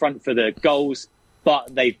En-Nesyri up front for the goals,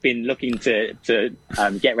 but they've been looking to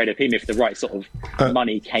get rid of him if the right sort of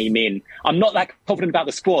money came in. I'm not that confident about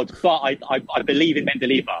the squad, but I believe in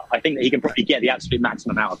Mendilibar. I think that he can probably get the absolute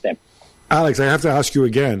maximum out of them. Alex, I have to ask you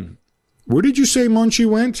again. Where did you say Monchi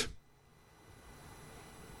went?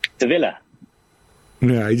 To Villa.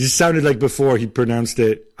 Yeah, it just sounded like before he pronounced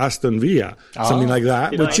it Aston Villa, something like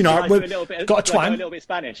that. Which, got a twang. A little bit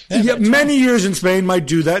Spanish. Yeah, many years in Spain might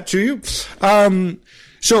do that to you.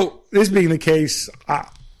 So this being the case,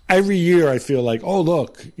 every year I feel like, oh,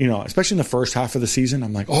 look, especially in the first half of the season,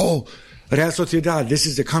 I'm like, oh, Real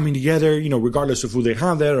Sociedad, they're coming together, regardless of who they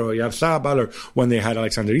have there, or Yarzabal, or when they had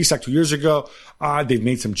Alexander Isak 2 years ago. They've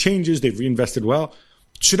made some changes. They've reinvested well.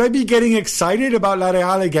 Should I be getting excited about La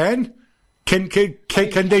Real again? Can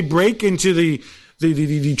they break into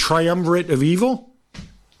the triumvirate of evil?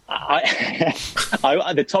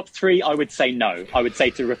 The top three, I would say no. I would say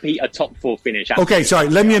to repeat a top four finish. Okay, sorry.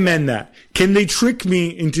 Let me amend that. Can they trick me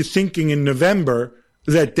into thinking in November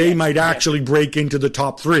that they might actually break into the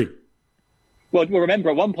top three? Well, remember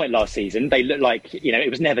at one point last season, they looked like, it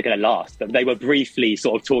was never going to last, but they were briefly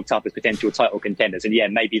sort of talked up as potential title contenders. And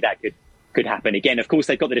maybe that could happen again. Of course,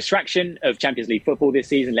 they've got the distraction of Champions League football this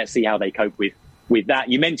season. Let's see how they cope with that.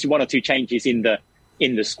 You mentioned one or two changes in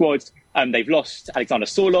the squad. They've lost Alexander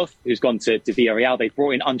Sorloth, who's gone to Villarreal. They've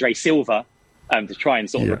brought in Andre Silva to try and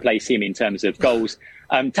sort of replace him in terms of goals.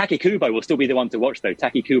 Taki Kubo will still be the one to watch, though.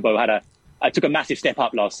 Taki Kubo took a massive step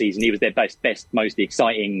up last season. He was their best, most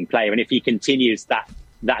exciting player. And if he continues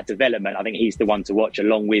that development, I think he's the one to watch,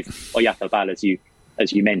 along with Oyarzabal,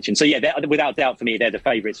 as you mentioned. So without doubt for me, they're the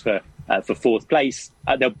favourites for fourth place.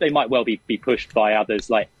 They might well be pushed by others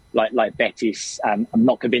like Betis. I'm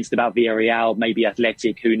not convinced about Villarreal, maybe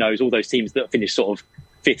Athletic, who knows? All those teams that finished sort of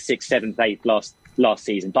 5th, 6th, 7th, 8th last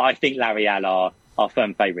season. But I think La Real are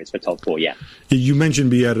firm favourites for top four, yeah. You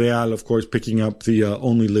mentioned Villarreal, of course, picking up the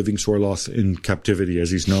only living sore loss in captivity,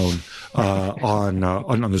 as he's known,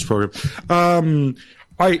 on this program.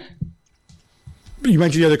 You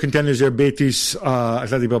mentioned the other contenders there, Betis,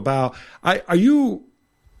 Athletic Bilbao. On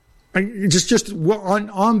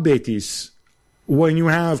Betis, when you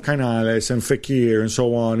have Canales and Fekir and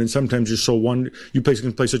so on, and sometimes you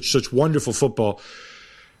can play such wonderful football.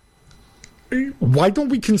 Why don't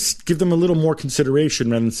we give them a little more consideration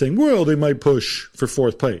rather than saying, well, they might push for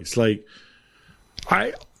fourth place?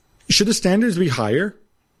 Should the standards be higher,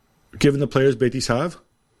 given the players Betis have?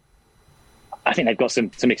 I think they've got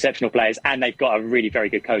some exceptional players, and they've got a really very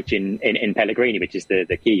good coach in Pellegrini, which is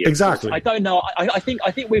the key. Exactly. I don't know. I think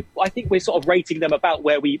we're sort of rating them about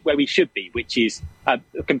where we should be, which is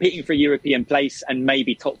competing for a European place, and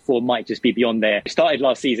maybe top four might just be beyond there. Started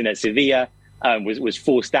last season at Sevilla, was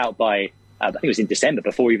forced out by. I think it was in December,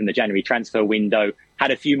 before even the January transfer window. Had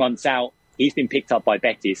a few months out. He's been picked up by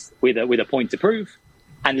Betis with a point to prove,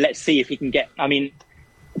 and let's see if he can get. I mean,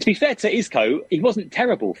 to be fair to Isco, he wasn't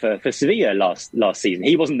terrible for Sevilla last season.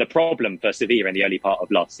 He wasn't the problem for Sevilla in the early part of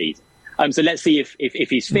last season. So let's see if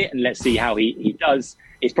he's fit, and let's see how he does.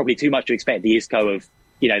 It's probably too much to expect the Isco of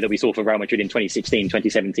that we saw for Real Madrid in 2016,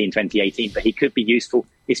 2017, 2018, but he could be useful,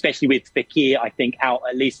 especially with Fekir, I think, out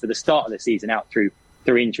at least for the start of the season, out through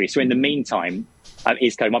injury. So in the meantime,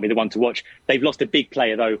 Isco might be the one to watch. They've lost a big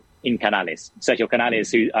player, though, in Canales. Sergio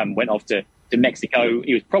Canales, who went off to Mexico.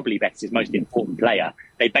 He was probably Betis' most important player.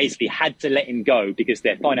 They basically had to let him go because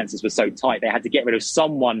their finances were so tight. They had to get rid of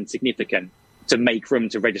someone significant to make room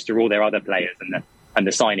to register all their other players and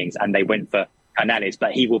the signings, and they went for Canales.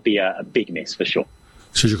 But he will be a big miss for sure.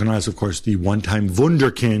 Sergio Canales, of course, the one-time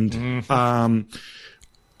wunderkind.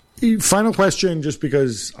 Final question, just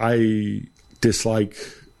because I dislike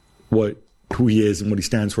who he is and what he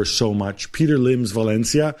stands for so much. Peter Lim's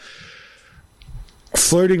Valencia,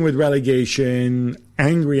 flirting with relegation,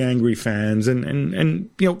 angry fans,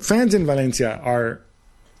 and fans in Valencia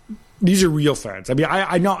these are real fans. I mean,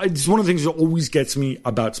 I know it's one of the things that always gets me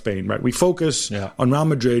about Spain, right? We focus on Real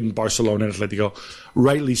Madrid and Barcelona and Atletico,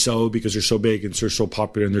 rightly so, because they're so big and they're so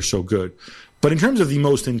popular and they're so good. But in terms of the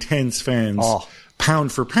most intense fans,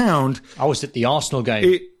 pound for pound, I was at the Arsenal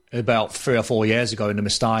game about 3 or 4 years ago in the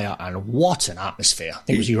Mestalla, and what an atmosphere. I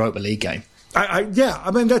think it was a Europa League game. I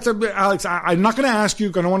mean, Alex, I'm not going to ask you,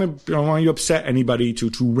 I don't want you to upset anybody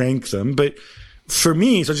to rank them, but for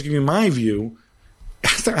me, so I'll just give you my view, it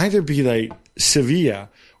has to either be like Sevilla,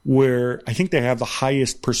 where I think they have the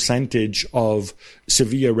highest percentage of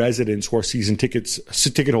Sevilla residents who are season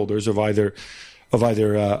ticket holders of either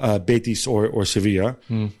Betis or Sevilla,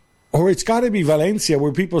 or it's got to be Valencia,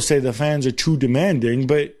 where people say the fans are too demanding,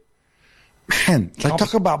 but man,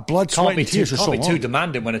 talk about blood, sweat, and tears. Can't be too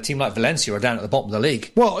demanding when a team like Valencia are down at the bottom of the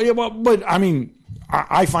league. Well, but I mean,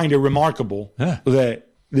 I find it remarkable that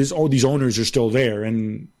all these owners are still there,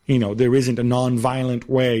 and there isn't a non-violent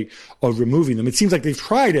way of removing them. It seems like they've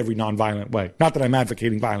tried every non-violent way. Not that I'm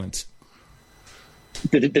advocating violence.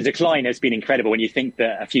 The decline has been incredible. When you think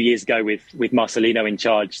that a few years ago, with Marcelino in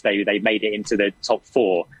charge, they made it into the top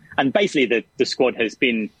four, and basically the squad has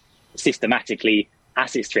been systematically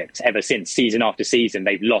asset stripped ever since. Season after season,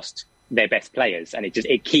 they've lost their best players, and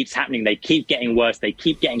it keeps happening. They keep getting worse. They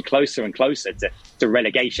keep getting closer and closer to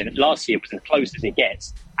relegation. Last year was as close as it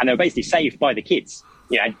gets, and they were basically saved by the kids.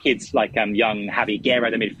 And kids like young Javi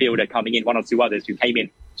Guerra, the midfielder, coming in, one or two others who came in,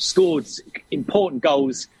 scored important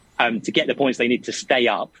goals to get the points they need to stay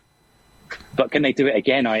up. But can they do it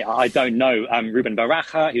again? I don't know. Ruben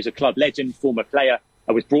Baraja, who's a club legend, former player,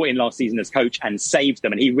 was brought in last season as coach and saved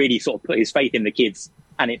them, and he really sort of put his faith in the kids,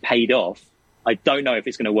 and it paid off. I don't know if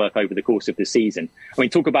it's going to work over the course of the season. I mean,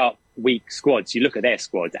 talk about weak squads. You look at their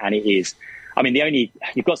squad, and it is. I mean,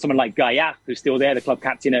 you've got someone like Gaia, who's still there, the club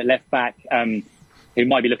captain at left back, who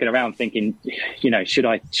might be looking around thinking, should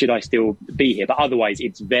I still be here? But otherwise,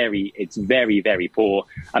 it's very, very poor.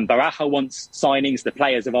 And Baraja wants signings. The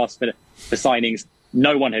players have asked for signings.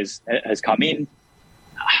 No one has come in.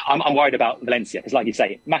 I'm worried about Valencia because, like you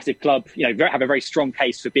say, massive club. Have a very strong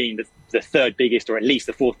case for being the third biggest, or at least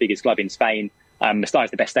the fourth biggest club in Spain. Mestalla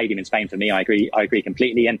is the best stadium in Spain for me. I agree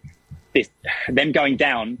completely. And them going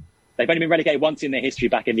down, they've only been relegated once in their history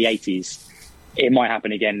back in the 80s. It might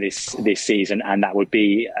happen again this season, and that would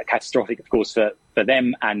be catastrophic, of course, for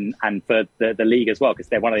them and for the league as well, because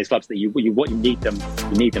they're one of those clubs that you need them.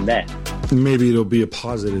 You need them there. Maybe it'll be a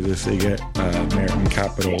positive if they get Merton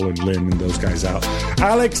Capital and Lim and those guys out.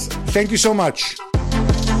 Alex, thank you so much.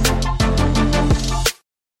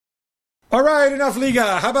 All right, enough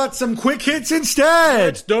Liga. How about some quick hits instead?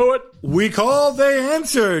 Let's do it. We called, they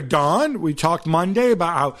answered, Don. We talked Monday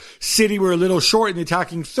about how City were a little short in the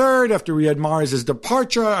attacking third after Riyad Mahrez'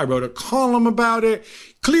 departure. I wrote a column about it.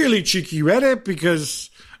 Clearly, Cheeky read it because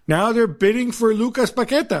now they're bidding for Lucas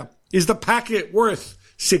Paqueta. Is the packet worth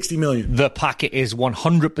 60 million? The packet is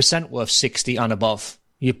 100% worth 60 and above.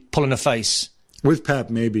 You're pulling a face. With Pep,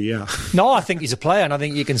 maybe, yeah. No, I think he's a player, and I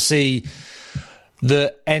think you can see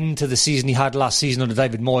the end to the season he had last season under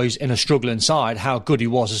David Moyes in a struggling side, how good he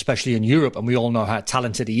was, especially in Europe, and we all know how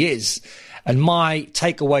talented he is. And my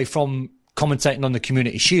takeaway from commentating on the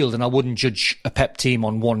Community Shield, and I wouldn't judge a Pep team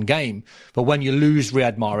on one game, but when you lose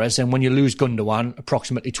Riyad Mahrez and when you lose Gundogan,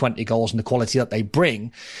 approximately 20 goals and the quality that they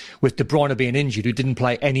bring, with De Bruyne being injured, who didn't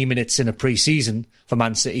play any minutes in a pre-season for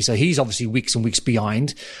Man City, so he's obviously weeks and weeks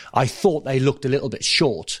behind, I thought they looked a little bit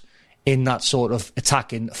short in that sort of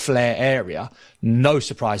attacking flair area. No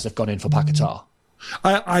surprise they've gone in for Paquetá.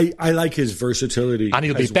 I like his versatility. And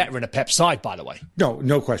he'll be better in a Pep side, by the way.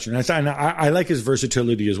 No question. And I like his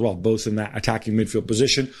versatility as well, both in that attacking midfield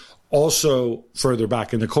position, also further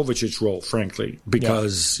back in the Kovacic role, frankly,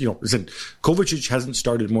 because, listen, Kovacic hasn't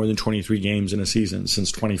started more than 23 games in a season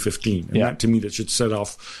since 2015. And that, to me, that should set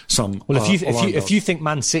off some. Well, if you think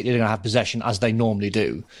Man City are going to have possession as they normally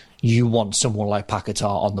do, you want someone like Paquetá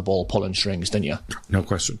on the ball pulling strings, don't you? No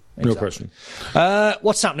question. Exactly. No question.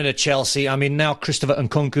 What's happening at Chelsea? I mean, now Christopher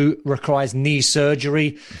Nkunku requires knee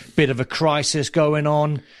surgery. Bit of a crisis going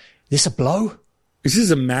on. This a blow? This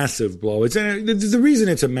is a massive blow. The reason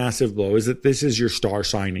it's a massive blow is that this is your star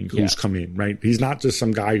signing who's come in, right? He's not just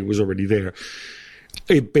some guy who was already there.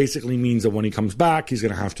 It basically means that when he comes back, he's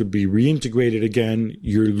going to have to be reintegrated again.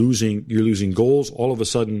 You're losing goals. All of a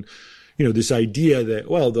sudden, this idea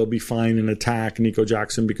that, well, they'll be fine in attack, Nico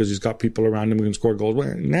Jackson, because he's got people around him who can score goals.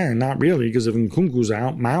 Well, nah, not really, because if Nkunku's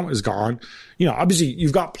out, Mount is gone. Obviously,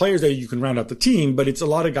 you've got players that you can round out the team, but it's a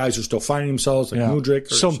lot of guys who are still finding themselves, like Mudryk.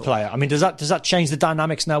 Some player. I mean, does that change the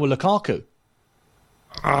dynamics now with Lukaku?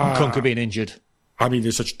 Nkunku being injured. I mean,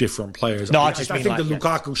 they're such different players. No, I think the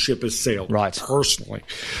Lukaku ship has sailed. Right. Personally.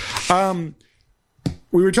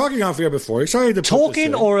 We were talking off air before. Sorry to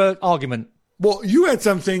talking or an argument? Well, you had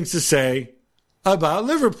some things to say about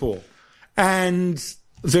Liverpool and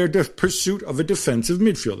their pursuit of a defensive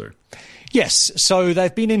midfielder. Yes, so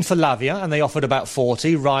they've been in for Lavia and they offered about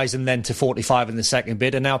 40, rising then to 45 in the second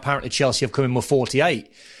bid, and now apparently Chelsea have come in with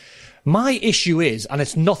 48. My issue is, and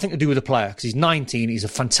it's nothing to do with the player, because he's 19, he's a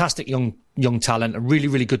fantastic young talent, a really,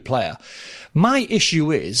 really good player. My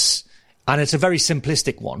issue is, and it's a very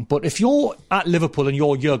simplistic one, but if you're at Liverpool and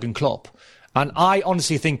you're Jurgen Klopp, and I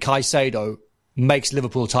honestly think Caicedo makes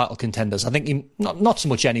Liverpool title contenders. I think he, not so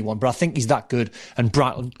much anyone, but I think he's that good, and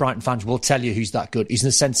Brighton fans will tell you he's that good. He's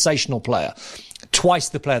a sensational player. Twice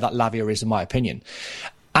the player that Lavia is, in my opinion.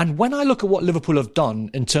 And when I look at what Liverpool have done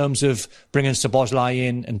in terms of bringing Szoboszlai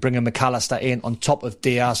in and bringing McAllister in on top of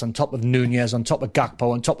Diaz, on top of Nunez, on top of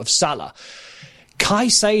Gakpo, on top of Salah,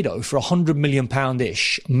 Caicedo for £100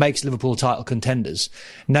 million-ish makes Liverpool title contenders.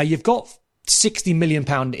 Now you've got £60 million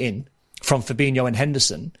in from Fabinho and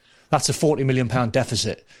Henderson. That's a £40 million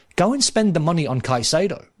deficit. Go and spend the money on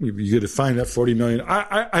Caicedo. You're going to find that $40 million.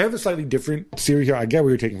 I have a slightly different theory here. I get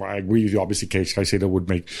where you're taking from. I agree with you. Obviously, Caicedo would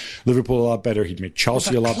make Liverpool a lot better. He'd make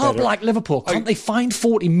Chelsea a lot better. A club like Liverpool, can't they find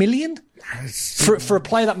 $40 million for a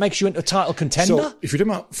player that makes you into a title contender? So if you're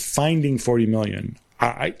talking about finding $40 million,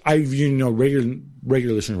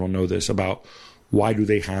 regular listeners will know this about why do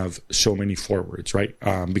they have so many forwards, right?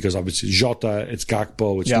 Because obviously Jota, it's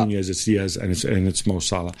Gakpo, it's Nunez, it's Diaz, and it's Mo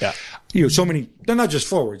Salah. Yeah. So many, they're not just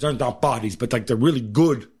forwards, they're not bodies, but like they're really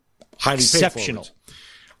good, highly paid exceptional forwards.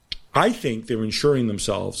 I think they're insuring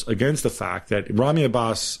themselves against the fact that Rami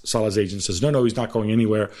Abbas, Salah's agent, says, no, he's not going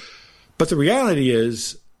anywhere. But the reality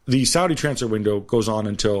is the Saudi transfer window goes on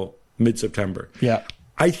until mid-September. Yeah.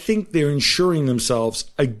 I think they're insuring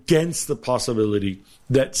themselves against the possibility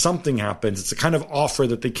that something happens. It's a kind of offer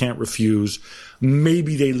that they can't refuse.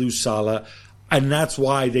 Maybe they lose Salah, and that's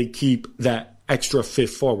why they keep that extra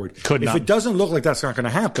fifth forward. If it doesn't look like that's not going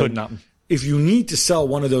to happen, if you need to sell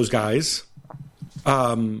one of those guys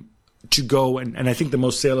to go, and I think the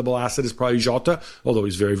most saleable asset is probably Jota, although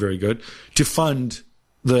he's very, very good, to fund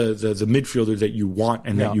the midfielder that you want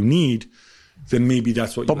and that you need, then maybe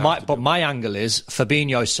that's what But my angle is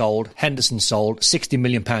Fabinho sold, Henderson sold, £60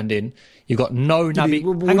 million in. You've got no Naby.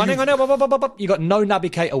 You got no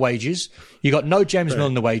Naby Keita wages. You got no James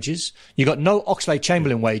Milner wages. You got no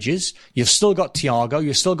Oxlade-Chamberlain wages. You've still got Thiago.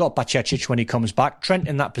 You've still got Bajcetic when he comes back. Trent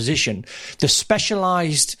in that position. The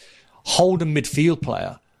specialised holding midfield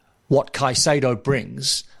player what Caicedo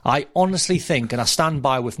brings, I honestly think, and I stand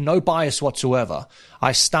by with no bias whatsoever,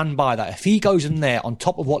 I stand by that if he goes in there on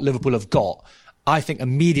top of what Liverpool have got, I think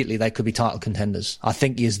immediately they could be title contenders. I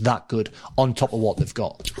think he is that good on top of what they've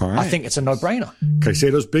got. All right. I think it's a no-brainer.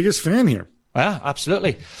 Caicedo's biggest fan here. Yeah,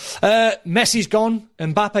 absolutely. Messi's gone.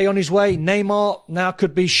 Mbappe on his way. Neymar now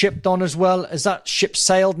could be shipped on as well. Has that ship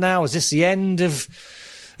sailed now? Is this the end of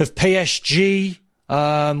PSG?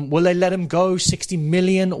 Will they let him go? 60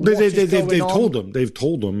 million? They've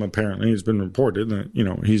told him, apparently. It's been reported that,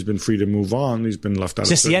 he's been free to move on. He's been left out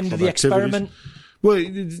of Is this the end of the experiment? Well,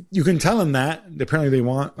 you can tell him that. Apparently they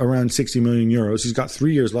want around 60 million euros. He's got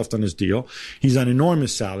 3 years left on his deal. He's on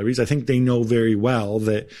enormous salaries. I think they know very well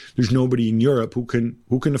that there's nobody in Europe who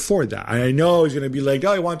can afford that. And I know he's going to be like,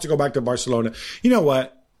 he wants to go back to Barcelona. You know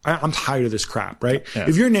what? I'm tired of this crap, right? Yeah.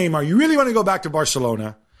 If you're Neymar, you really want to go back to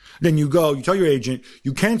Barcelona, then you go, you tell your agent,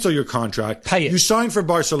 you cancel your contract. Pay it. You sign for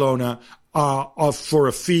Barcelona, for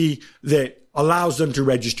a fee that allows them to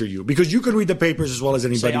register you, because you can read the papers as well as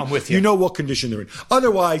anybody. I'm with you. You know what condition they're in.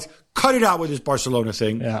 Otherwise, cut it out with this Barcelona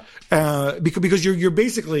thing. Yeah. Because you're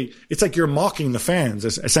basically, it's like you're mocking the fans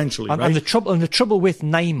essentially. Right? And the trouble with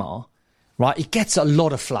Neymar, right? He gets a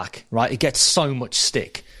lot of flack, right? He gets so much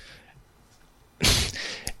stick.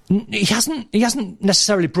 He hasn't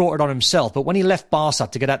necessarily brought it on himself, but when he left Barca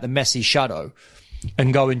to get out the Messi shadow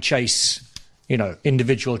and go and chase,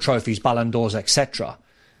 individual trophies, Ballon d'Ors, etc.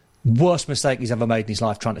 Worst mistake he's ever made in his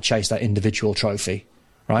life, trying to chase that individual trophy.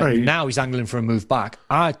 Right? Now he's angling for a move back.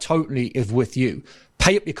 I totally is with you.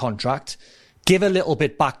 Pay up your contract. Give a little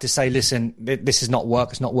bit back to say, listen, this is not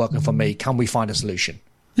work. It's not working for me. Can we find a solution?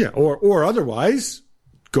 Yeah, or otherwise,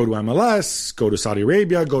 go to MLS, go to Saudi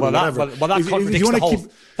Arabia, go to whatever.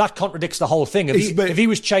 That contradicts the whole thing. If he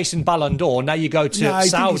was chasing Ballon d'Or, now you go to Saudi. I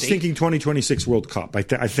think he's thinking 2026 World Cup. I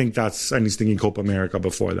think and he's thinking Copa America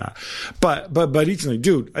before that. But he's like,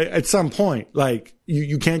 dude, at some point, like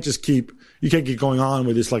you can't just keep going on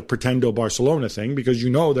with this like pretendo Barcelona thing, because you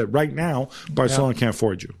know that right now Barcelona can't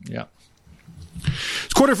afford you. Yeah.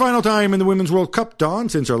 It's quarterfinal time in the Women's World Cup, Don.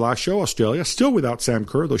 Since our last show, Australia still without Sam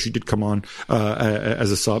Kerr, though she did come on as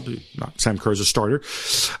a sub. Not Sam Kerr as a starter.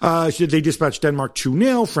 They dispatched Denmark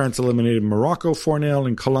 2-0. France eliminated Morocco 4-0.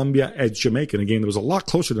 And Colombia edged Jamaica in a game that was a lot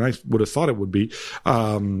closer than I would have thought it would be.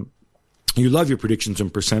 You love your predictions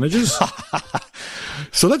and percentages.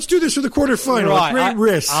 So let's do this for the quarterfinal. Right. Great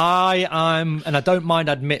risk. I'm, and I don't mind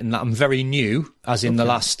admitting that I'm very new, as in the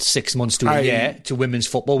last 6 months to a year, to women's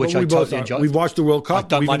football, which I totally enjoy. We've watched the World Cup. I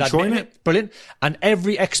don't mind admitting it. Brilliant. And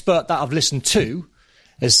every expert that I've listened to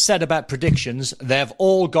has said about predictions, they've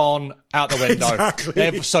all gone out the window.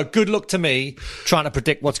 Exactly. So good luck to me trying to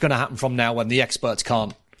predict what's going to happen from now when the experts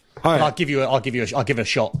can't. All right. I'll give it a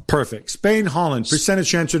shot. Perfect. Spain, Holland, percentage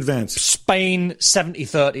chance to advance. Spain,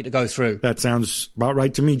 70-30 to go through. That sounds about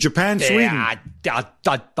right to me. Japan, Sweden.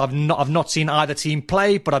 I've not seen either team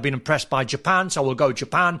play, but I've been impressed by Japan, so we'll go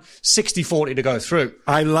Japan, 60-40 to go through.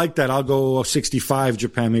 I like that. I'll go 65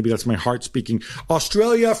 Japan. Maybe that's my heart speaking.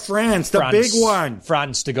 Australia, France, big one.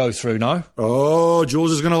 France to go through, no? Oh,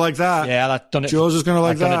 Juls is going to like that. Yeah, I've done it. Juls is going to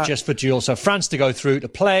like that. I've done it just for Jules. So France to go through to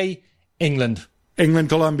play England. England,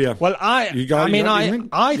 Colombia. Well, I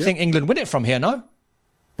think England win it from here, no?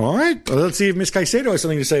 All right. Well, let's see if Miss Caicedo has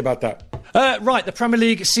something to say about that. Right. The Premier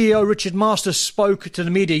League CEO, Richard Masters, spoke to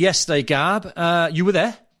the media yesterday, Gab. You were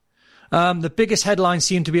there. The biggest headline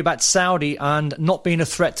seemed to be about Saudi and not being a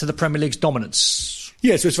threat to the Premier League's dominance.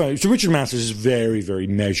 Yeah, so it's funny. So Richard Masters is very, very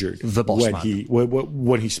measured the boss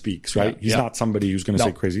when he speaks, right? He's not somebody who's going to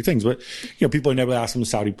say crazy things. But, people never ask him the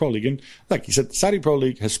Saudi Pro League. And like he said, the Saudi Pro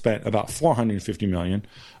League has spent about $450 million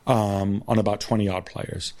on about 20-odd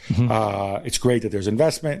players. Mm-hmm. It's great that there's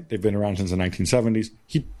investment. They've been around since the 1970s.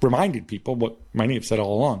 He reminded people what many have said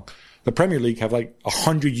all along. The Premier League have like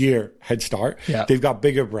 100-year head start. Yeah. They've got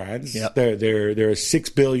bigger brands. Yeah. They're a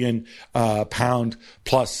 £6 billion pound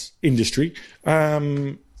plus industry. I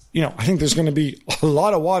think there's going to be a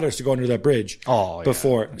lot of waters to go under that bridge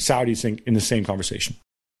before Saudis think in the same conversation.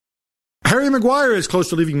 Harry Maguire is close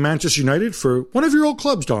to leaving Manchester United for one of your old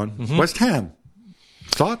clubs, Don, West Ham.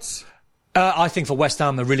 Thoughts? I think for West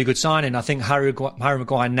Ham, a really good signing. I think Harry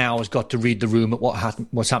Maguire now has got to read the room at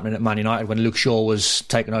what's happening at Man United when Luke Shaw was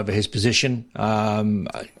taking over his position,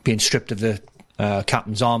 being stripped of the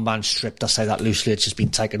captain's armband. Stripped, I say that loosely. It's just been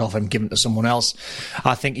taken off and given to someone else.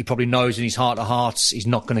 I think he probably knows in his heart of hearts he's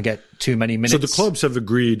not going to get too many minutes. So the clubs have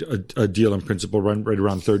agreed a deal in principle right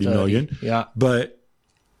around 30 million. Yeah. But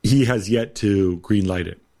he has yet to greenlight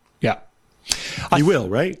it. Yeah. He will,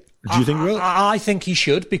 right? Do you think he will? I think he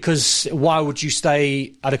should, because why would you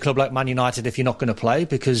stay at a club like Man United if you're not going to play?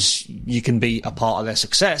 Because you can be a part of their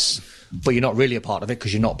success, but you're not really a part of it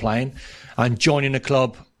because you're not playing. And joining a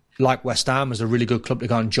club like West Ham is a really good club to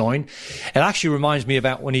go and join. It actually reminds me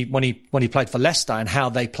about when he played for Leicester and how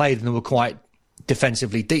they played, and they were quite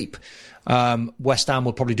defensively deep. West Ham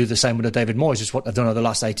will probably do the same with David Moyes. It's what they've done over the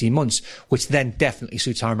last 18 months, which then definitely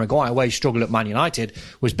suits Harry Maguire. Where he struggled at Man United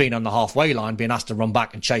was being on the halfway line, being asked to run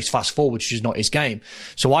back and chase fast forward, which is not his game.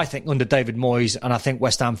 So I think under David Moyes, and I think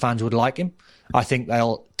West Ham fans would like him. I think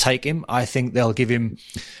they'll take him. I think they'll give him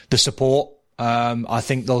the support. I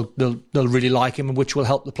think they'll really like him, which will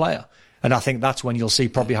help the player. And I think that's when you'll see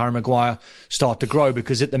probably Harry Maguire start to grow,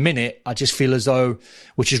 because at the minute, I just feel as though,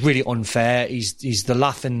 which is really unfair, he's the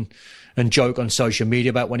laughing and joke on social media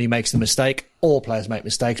about when he makes the mistake. All players make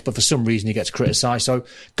mistakes, but for some reason he gets criticised. So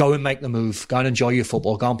go and make the move. Go and enjoy your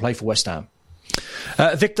football. Go and play for West Ham.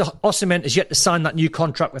 Victor Osimhen has yet to sign that new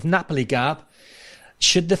contract with Napoli, Gab.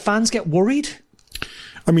 Should the fans get worried?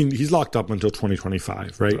 I mean, he's locked up until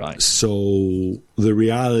 2025, right? So the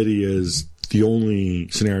reality is, the only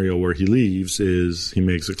scenario where he leaves is he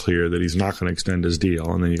makes it clear that he's not going to extend his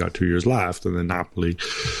deal, and then you got 2 years left, and then Napoli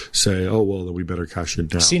say, oh, well, then we better cash it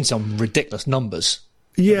down. I've seen some ridiculous numbers.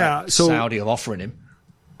 Yeah. So Saudi of offering him.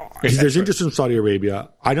 There's interest in Saudi Arabia.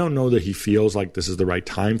 I don't know that he feels like this is the right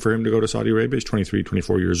time for him to go to Saudi Arabia. He's 23,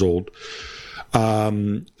 24 years old. My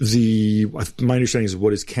understanding is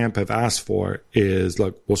what his camp have asked for is,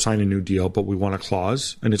 look, we'll sign a new deal, but we want a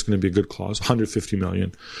clause, and it's going to be a good clause, 150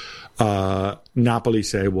 million. Napoli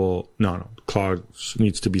say, well, no, clause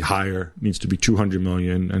needs to be higher, needs to be 200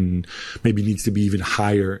 million, and maybe needs to be even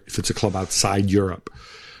higher if it's a club outside Europe.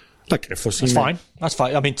 Like, if that's fine. That's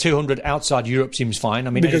fine. I mean, 200 outside Europe seems fine. I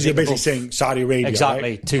mean, because you're basically saying Saudi Arabia,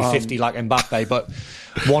 exactly, right? 250 like Mbappe, but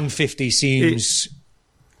 150 seems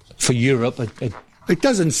for Europe. It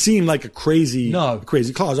doesn't seem like a crazy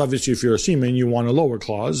clause. Obviously, if you're a Seaman, you want a lower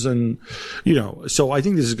clause, and so I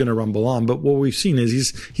think this is going to rumble on. But what we've seen is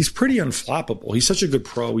he's pretty unflappable. He's such a good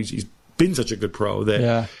pro. He's been such a good pro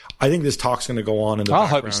that I think this talk's going to go on in the background.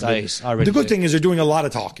 I hope he stays. The good thing is they're doing a lot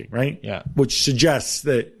of talking, right? Yeah. Which suggests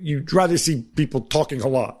that you'd rather see people talking a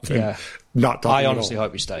lot than not talking. I honestly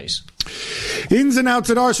hope he stays. Ins and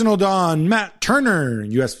outs at Arsenal, Don. Matt Turner,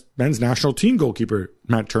 U.S. men's national team goalkeeper.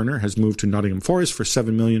 Matt Turner has moved to Nottingham Forest for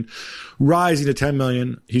 $7 million, rising to $10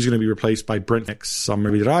 million. He's going to be replaced by Brent next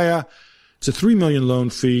summer. It's a $3 million loan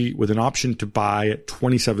fee with an option to buy at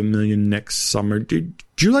 $27 million next summer. Do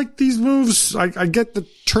you like these moves? I get the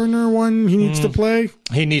Turner one. He needs to play.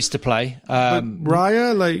 He needs to play. But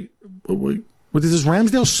Raya, like, does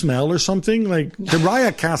Ramsdale smell or something? Like, the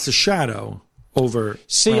Raya casts a shadow over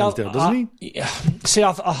Ramsdale, doesn't he?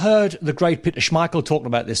 I heard the great Peter Schmeichel talking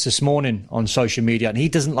about this morning on social media, and he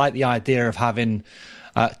doesn't like the idea of having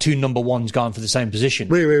two number ones going for the same position.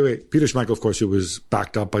 Wait. Peter Schmeichel, of course, who was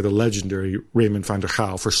backed up by the legendary Raymond van der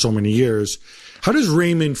Gaal for so many years. How does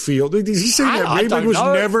Raymond feel? Did he say that Raymond was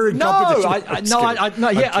never in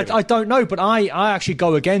competition? I don't know, but I actually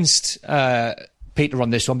go against Peter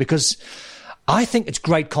on this one, because I think it's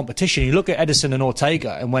great competition. You look at Ederson and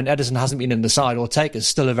Ortega, and when Ederson hasn't been in the side, Ortega's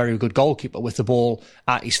still a very good goalkeeper with the ball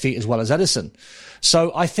at his feet as well as Ederson.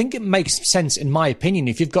 So I think it makes sense, in my opinion,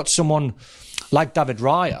 if you've got someone like David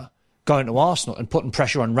Raya going to Arsenal and putting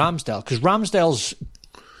pressure on Ramsdale, because Ramsdale's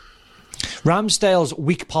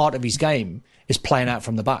weak part of his game is playing out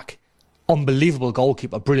from the back. Unbelievable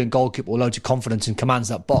goalkeeper, brilliant goalkeeper with loads of confidence and commands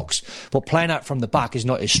that box. But playing out from the back is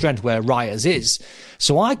not his strength, where Raya's is.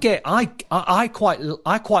 So I quite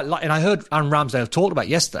like, and I heard Aaron Ramsdale talk about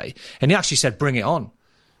it yesterday, and he actually said, bring it on.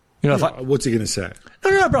 What's he going to say?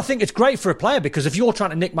 No, but I think it's great for a player, because if you're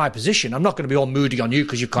trying to nick my position, I'm not going to be all moody on you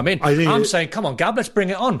because you've come in. I'm saying, come on, Gab, let's bring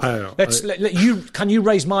it on. Can you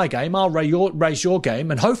raise my game? I'll raise your game,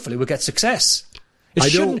 and hopefully we'll get success.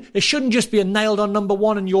 It shouldn't just be a nailed on number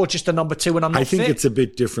one and you're just a number two and I'm not fit. I think it's a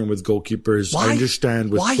bit different with goalkeepers. Why? I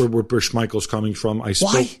understand where Schmeichel's coming from.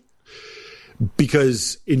 Why?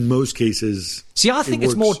 Because in most cases, I think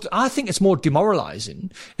it's more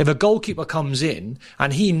demoralising if a goalkeeper comes in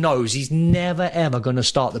and he knows he's never ever going to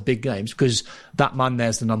start the big games because that man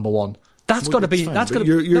there's the number one. That's got to be.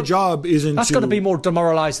 Your job isn't. That's got to be more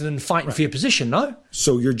demoralising than fighting for your position, no?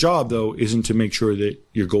 So your job though isn't to make sure that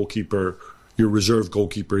your reserve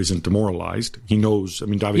goalkeeper isn't demoralised. He knows. I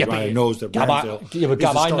mean, David Raya knows that.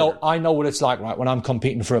 I know what it's like, right? When I'm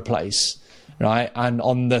competing for a place, right? And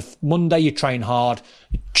on the Monday you train hard,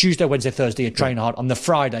 Tuesday, Wednesday, Thursday you train hard. On the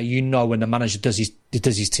Friday, you know when the manager does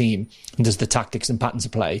his team and does the tactics and patterns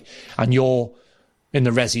of play, and you're in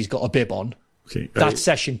the res, he's got a bib on. Okay, that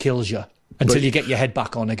session kills you. until you get your head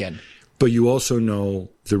back on again. But you also know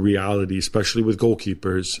the reality, especially with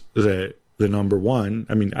goalkeepers, that the number one,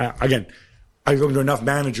 I mean, again, I've gone to enough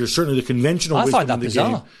managers, certainly the conventional wisdom in the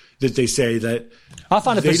game, that they say that I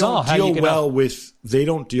find it bizarre they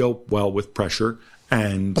don't deal well with pressure.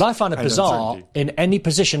 But I find it bizarre, in any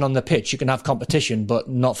position on the pitch, you can have competition, but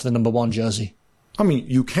not for the number one jersey. I mean,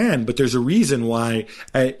 you can, but there's a reason why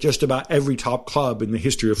at just about every top club in the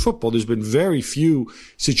history of football, there's been very few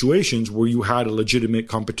situations where you had a legitimate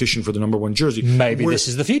competition for the number one jersey. Maybe this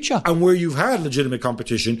is the future. And where you've had legitimate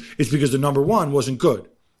competition, it's because the number one wasn't good.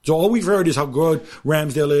 So all we've heard is how good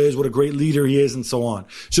Ramsdale is, what a great leader he is, and so on.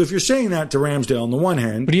 So if you're saying that to Ramsdale on the one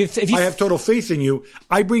hand, but I have total faith in you.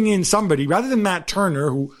 I bring in somebody, rather than Matt Turner,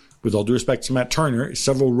 who, with all due respect to Matt Turner, is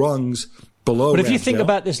several rungs below Ramsdale. But if you think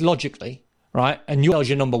about this logically, right, and you're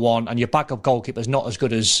your number one, and your backup goalkeeper is not as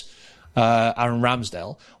good as Aaron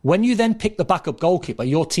Ramsdale, when you then pick the backup goalkeeper,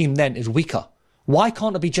 your team then is weaker. Why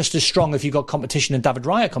can't it be just as strong if you've got competition and David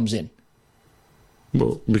Raya comes in?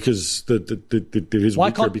 Well, because it is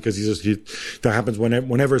weaker because that happens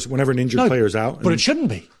whenever an injured player is out. But it shouldn't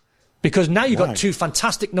be. Because now you've got two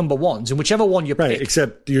fantastic number ones, and whichever one you pick. Right,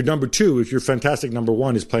 except your number two, if your fantastic number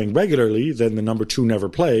one is playing regularly, then the number two never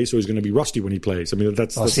plays, so he's going to be rusty when he plays. I mean,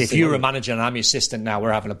 that's see, if you're a manager and I'm your assistant now,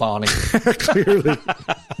 we're having a Barney. Clearly.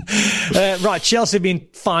 Right, Chelsea have been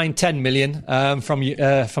fined 10 million from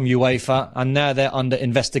UEFA, and now they're under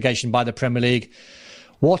investigation by the Premier League.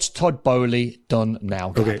 What's Todd Boehly done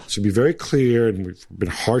now? Okay, so be very clear, and we've been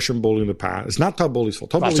harsh on Boehly in the past. It's not Todd Boehly's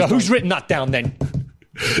fault. So who's written that down then?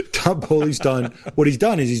 Todd Boehly's done, what he's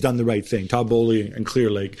done is he's done the right thing. Todd Boehly and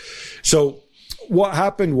Clear Lake. So what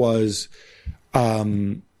happened was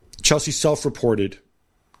Chelsea self-reported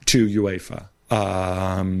to UEFA.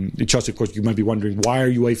 Chelsea, of course, you might be wondering, why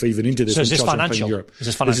are UEFA even into this? So is this Chelsea financial? Europe? Is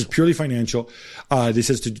this financial? This is purely financial.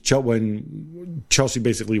 This is when Chelsea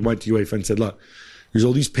basically went to UEFA and said, look, there's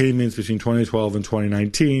all these payments between 2012 and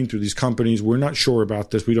 2019 through these companies. We're not sure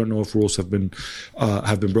about this. We don't know if rules have been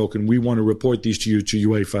broken. We want to report these to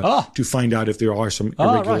UEFA to find out if there are some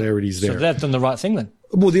irregularities there. So they've done the right thing then.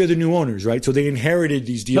 Well, they're the new owners, right? So they inherited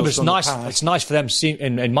these deals. No, but it's nice. It's nice for them.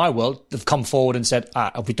 In my world, they've come forward and said,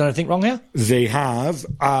 "Have we done anything wrong here?" They have.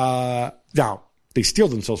 Now they steel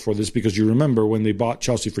themselves for this because you remember when they bought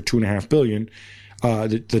Chelsea for $2.5 billion.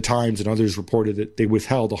 The Times and others reported that they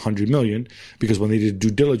withheld $100 million because when they did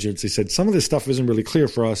due diligence, they said some of this stuff isn't really clear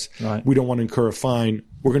for us. Right. We don't want to incur a fine.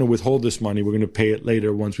 We're going to withhold this money. We're going to pay it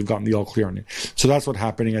later once we've gotten the all clear on it. So that's what's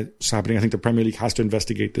happening. I think the Premier League has to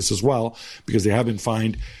investigate this as well because they have been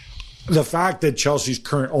fined. The fact that Chelsea's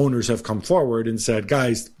current owners have come forward and said,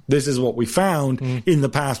 guys, this is what we found in the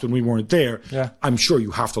past when we weren't there. Yeah. I'm sure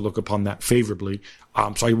you have to look upon that favorably.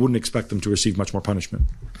 So I wouldn't expect them to receive much more punishment.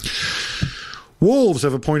 Wolves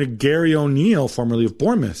have appointed Gary O'Neill, formerly of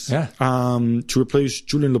Bournemouth, to replace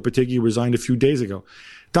Julian Lopetegui, who resigned a few days ago.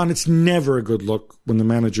 Don, it's never a good look when the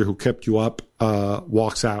manager who kept you up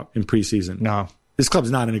walks out in preseason. No. This club's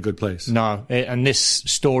not in a good place. No, and this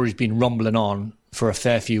story's been rumbling on for a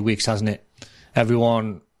fair few weeks, hasn't it?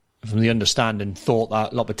 Everyone, from the understanding, thought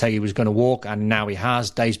that Lopetegui was going to walk, and now he has,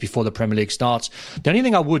 days before the Premier League starts. The only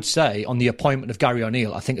thing I would say on the appointment of Gary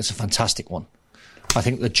O'Neill, I think it's a fantastic one. I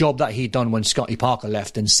think the job that he done when Scotty Parker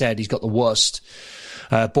left and said he's got the worst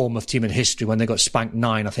Bournemouth team in history when they got spanked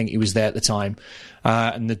 9, I think he was there at the time.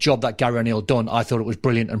 And the job that Gary O'Neill done, I thought it was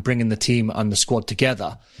brilliant and bringing the team and the squad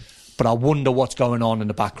together. But I wonder what's going on in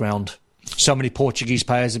the background. So many Portuguese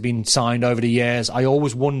players have been signed over the years. I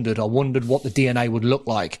wondered what the DNA would look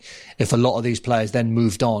like if a lot of these players then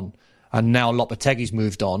moved on. And now Lopetegui's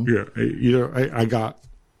moved on. Yeah,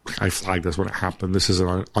 I flagged this when it happened. This is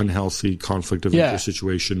an unhealthy conflict of interest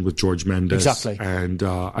situation with George Mendes and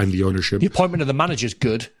the ownership. The appointment of the manager is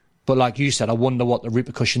good, but like you said, I wonder what the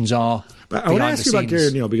repercussions are. But I want to ask you about Gary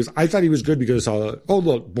O'Neill because I thought he was good because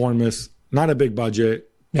look, Bournemouth, not a big budget,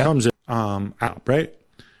 comes in out, right?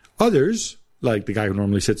 Others, like the guy who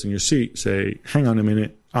normally sits in your seat, say, "Hang on a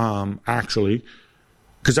minute, actually,"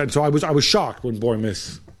 because I was shocked when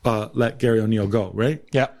Bournemouth let Gary O'Neill go, right?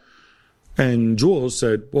 Yeah. And Juls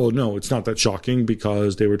said, well, no, it's not that shocking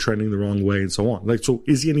because they were trending the wrong way and so on. So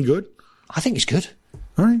is he any good? I think he's good.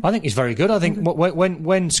 All right. I think he's very good. I think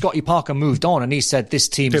when Scotty Parker moved on and he said this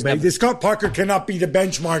team is Scott Parker cannot be the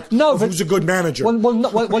benchmark of who's a good manager.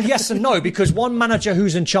 Well, yes and no, because one manager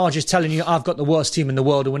who's in charge is telling you, I've got the worst team in the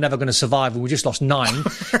world and we're never going to survive and we just lost 9.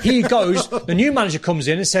 He goes, the new manager comes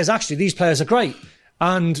in and says, actually, these players are great.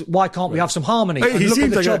 And why can't we have some harmony? And He look at seems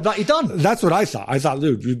the like job that he done. That's what I thought. I thought,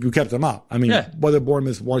 dude, you kept him up. I mean, whether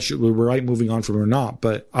Bournemouth were right moving on from him or not,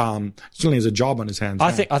 but certainly has a job on his hands.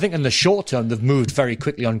 I think in the short term they've moved very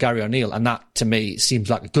quickly on Gary O'Neill, and that to me seems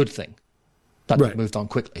like a good thing. That they've moved on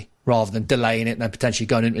quickly rather than delaying it and then potentially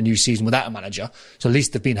going into a new season without a manager. So at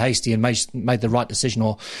least they've been hasty and made the right decision,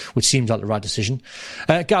 or which seems like the right decision.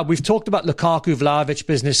 Gab, we've talked about Lukaku Vlahovic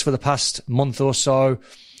business for the past month or so.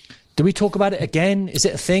 Do we talk about it again? Is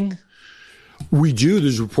it a thing? We do.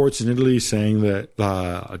 There's reports in Italy saying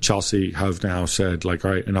that Chelsea have now said, like,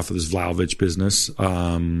 all right, enough of this Vlahovic business.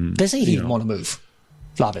 Does he even want to move,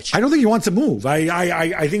 Vlahovic? I don't think he wants to move.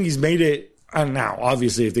 I think he's made it. And now,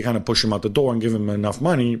 obviously, if they kind of push him out the door and give him enough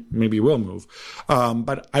money, maybe he will move.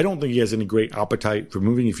 But I don't think he has any great appetite for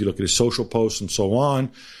moving. If you look at his social posts and so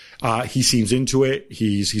on, he seems into it.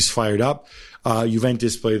 He's fired up.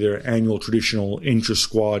 Juventus play their annual traditional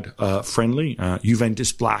intra-squad friendly.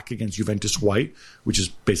 Juventus black against Juventus white, which is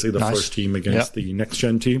basically the first team against the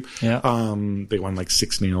next-gen team. Yeah. They won like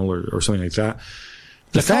 6-0 or something like that.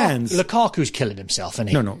 The fans... Lukaku's killing himself, isn't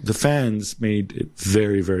he? No. The fans made it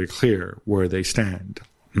very, very clear where they stand.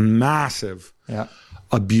 Massive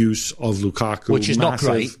abuse of Lukaku. Which is not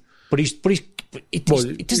great. But it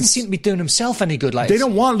doesn't seem to be doing himself any good. Like they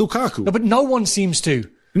don't want Lukaku. No, but no one seems to.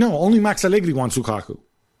 No, only Max Allegri wants Lukaku.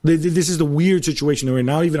 This is the weird situation where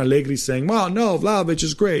now even Allegri's saying, well, no, Vlahovic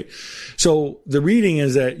is great. So the reading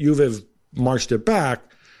is that Juve marched it back.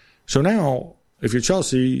 So now... if you're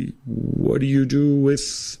Chelsea, what do you do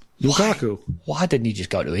with Lukaku? Why didn't he just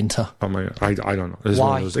go to Inter? I don't know. This is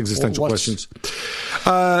one of those existential questions.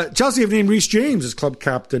 Chelsea have named Reece James as club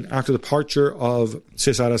captain after the departure of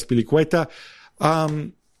Cesar Azpilicueta.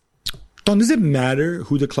 Don, does it matter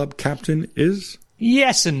who the club captain is?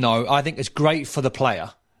 Yes and no. I think it's great for the player.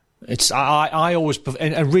 I always,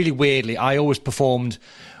 and really weirdly, I always performed,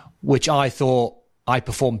 which I thought I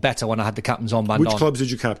performed better when I had the captain's armband on. Which clubs did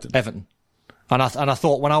you captain? Everton. And I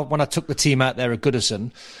thought when I took the team out there at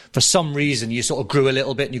Goodison, for some reason you sort of grew a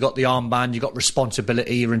little bit and you got the armband, you got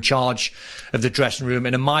responsibility, you're in charge of the dressing room.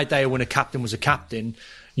 And in my day when a captain was a captain,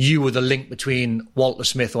 you were the link between Walter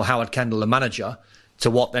Smith or Howard Kendall, the manager, to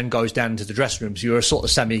what then goes down into the dressing room. So you were a sort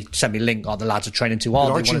of semi-link. Oh, the lads are training too hard.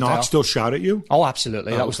 Did Archie Knox still shout at you? Oh,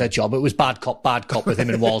 absolutely. That was their job. It was bad cop with him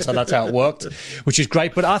and Walter. That's how it worked, which is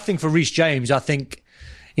great. But I think for Reece James, I think,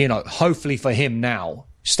 hopefully for him now,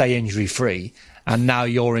 stay injury-free, and now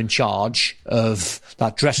you're in charge of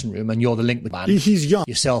that dressing room and you're the link with man. He's young.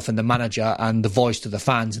 Yourself and the manager and the voice to the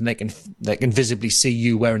fans, and they can visibly see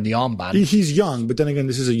you wearing the armband. He's young, but then again,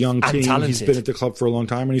 this is a young team. Talented. He's been at the club for a long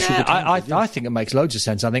time, and he's super talented. I think it makes loads of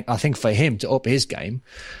sense. I think for him to up his game,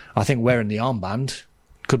 I think wearing the armband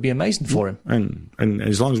could be amazing for him. And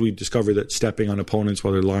as long as we discover that stepping on opponents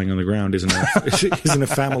while they're lying on the ground isn't a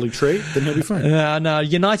family trait, then he'll be fine. Now,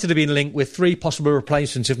 United have been linked with 3 possible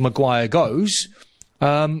replacements if Maguire goes.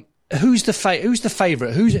 Who's the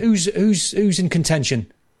favourite? Who's in contention?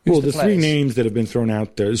 The 3 names that have been thrown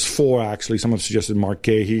out there, there's 4 actually. Some have suggested Mark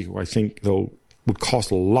Gahey, who I think though would cost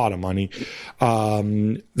a lot of money.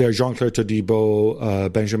 There's Jean-Claude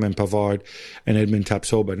Todibo, Benjamin Pavard, and Edmund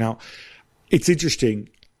Tapsoba. Now, it's interesting.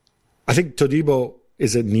 I think Todibo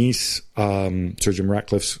is at Nice, Sir Jim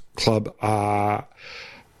Ratcliffe's club.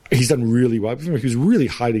 He's done really well. He was really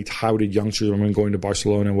highly touted youngster when going to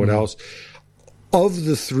Barcelona and what else. Of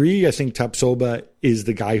the 3, I think Tapsoba is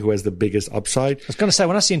the guy who has the biggest upside. I was going to say,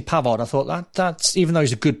 when I seen Pavard, I thought that's even though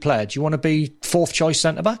he's a good player, do you want to be 4th choice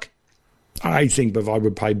centre-back? I think Pavard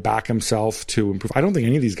would probably back himself to improve. I don't think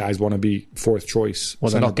any of these guys want to be 4th choice.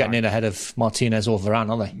 Well, they're not getting in ahead of Martinez or Varane,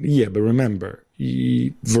 are they? Yeah, but remember,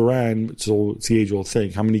 Varane, it's the age-old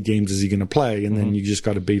thing. How many games is he going to play? And then you just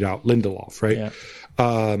got to beat out Lindelof, right? Yeah.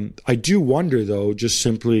 I do wonder, though, just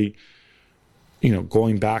simply,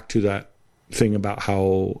 going back to that thing about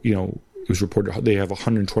how, it was reported they have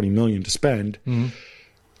 120 million to spend.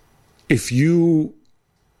 If you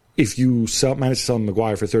manage to sell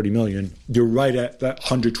Maguire for 30 million, you're right at that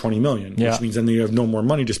 120 million, which means then you have no more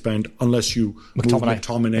money to spend unless you move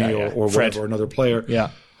McTominay or whatever, another player. Yeah.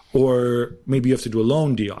 Or maybe you have to do a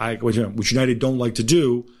loan deal, which United don't like to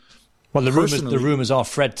do. Well, the rumours are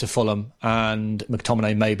Fred to Fulham and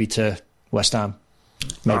McTominay maybe to West Ham.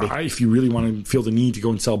 Maybe. If you really want to feel the need to go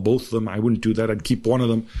and sell both of them, I wouldn't do that. I'd keep one of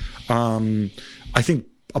them. I think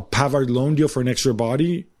a Pavard loan deal for an extra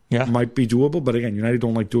body might be doable, but again, United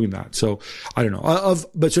don't like doing that. So I don't know.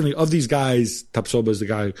 But certainly of these guys, Tapsoba is the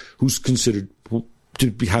guy who's considered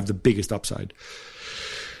to have the biggest upside.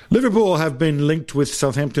 Liverpool have been linked with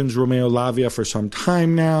Southampton's Romeo Lavia for some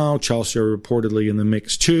time now. Chelsea are reportedly in the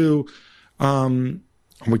mix too.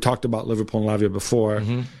 and we talked about Liverpool and Lavia before.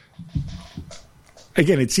 Mm-hmm.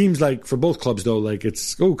 Again, it seems like for both clubs, though, like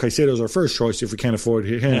it's, Caicedo's our first choice if we can't afford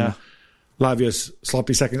him. Yeah. Lavia's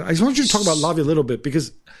sloppy second. I just want you to talk about Lavia a little bit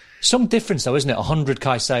because... Some difference, though, isn't it? 100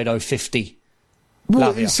 Caicedo, 50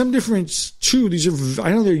 Well, Lavia. Some difference, too.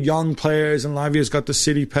 I know they're young players and Lavia's got the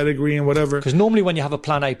City pedigree and whatever. Because normally when you have a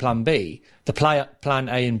plan A, plan B, the plan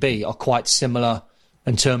A and B are quite similar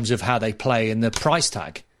in terms of how they play and the price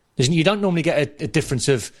tag. You don't normally get a difference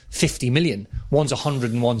of 50 million. One's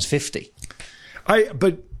 100 and one's 50.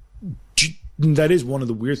 But that is one of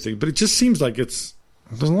the weird things. But it just seems like there's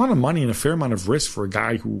a lot of money and a fair amount of risk for a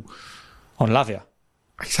guy who... On Lavia.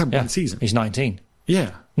 He's had one season. He's 19.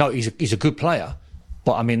 Yeah. No, he's a good player.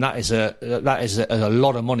 But, I mean, that is a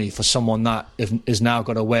lot of money for someone that is now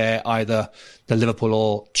got to wear either the Liverpool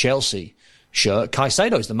or Chelsea shirt.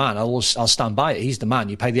 Caicedo's the man. I'll stand by it. He's the man.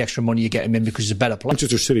 You pay the extra money, you get him in because he's a better player.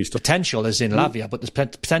 Manchester City stuff. Potential is in Lavia, but there's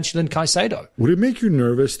potential in Caicedo. Would it make you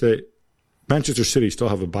nervous that Manchester City still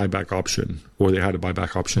have a buyback option, or they had a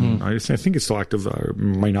buyback option? I think it's still active.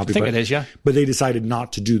 Might not be. I think it is, yeah. But they decided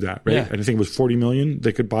not to do that, right? Yeah. And I think it was 40 million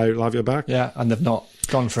they could buy Lavia back. Yeah, and they've not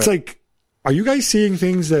gone for it. It's like, are you guys seeing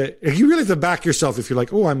things that you really have to back yourself if you're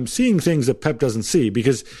like, I'm seeing things that Pep doesn't see?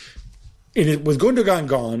 Because with Gundogan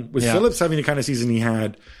gone, with Phillips having the kind of season he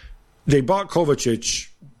had, they bought Kovacic.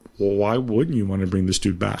 Well, why wouldn't you want to bring this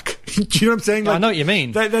dude back? Do you know what I'm saying? Like, I know what you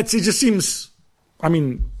mean. It just seems. I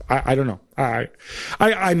mean, I don't know.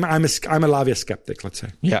 I'm a Lavia skeptic, let's say.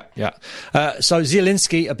 Yeah. So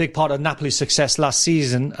Zielinski, a big part of Napoli's success last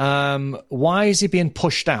season. Why is he being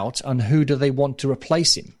pushed out, and who do they want to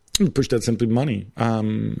replace him? Pushed out simply money.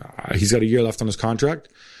 He's got a year left on his contract.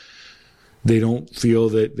 They don't feel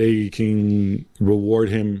that they can reward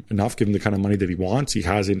him enough, given the kind of money that he wants. He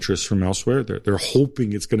has interest from elsewhere. They're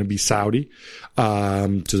hoping it's going to be Saudi,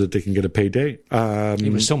 so that they can get a payday. He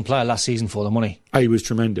was some player last season for the money. He was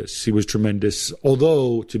tremendous.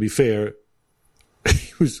 Although, to be fair,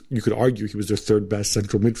 you could argue he was their third best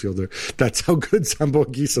central midfielder. That's how good Sambo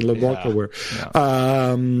Guis and Leblanca were.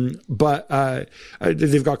 Yeah. But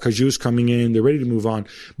they've got Kajus coming in. They're ready to move on.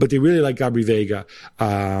 But they really like Gabri Veiga,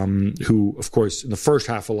 who, of course, in the first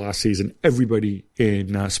half of last season, everybody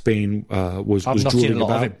in Spain was drooling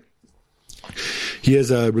about. He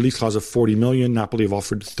has a release clause of 40 million. Napoli have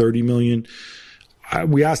offered 30 million.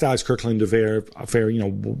 We asked Alex Kirkland of Air,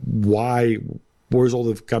 why... Where's all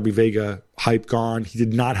the Gabri Veiga hype gone? He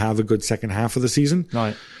did not have a good second half of the season.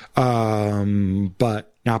 Right.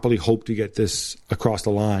 But Napoli hoped to get this across the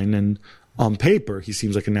line. And on paper, he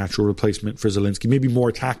seems like a natural replacement for Zielinski. Maybe more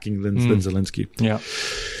attacking than Zielinski. Yeah.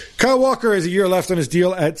 Kyle Walker has a year left on his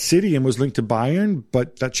deal at City and was linked to Bayern,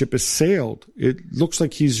 but that ship has sailed. It looks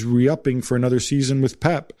like he's re-upping for another season with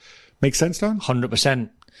Pep. Make sense, Don? 100%.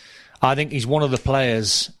 I think he's one of the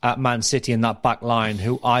players at Man City in that back line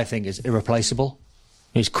who I think is irreplaceable.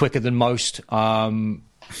 He's quicker than most.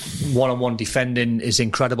 One-on-one defending is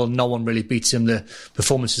incredible. No one really beats him. The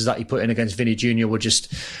performances that he put in against Vinny Jr. were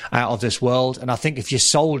just out of this world. And I think if you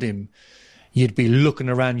sold him, you'd be looking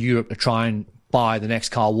around Europe to try and buy the next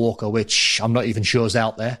Kyle Walker, which I'm not even sure is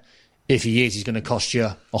out there. If he is, he's going to cost you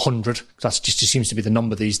 100. That just seems to be the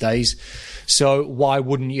number these days. So why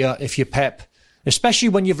wouldn't you, if you're Pep, especially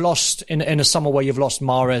when you've lost, in a summer where you've lost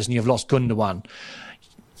Mahrez and you've lost Gundogan,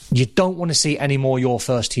 you don't want to see any more your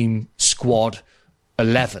first team squad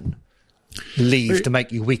 11 leave to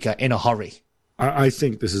make you weaker in a hurry. I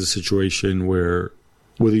think this is a situation where,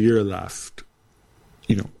 with a year left,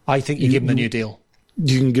 I think you give him a new deal.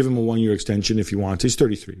 You can give him a 1-year extension if you want. He's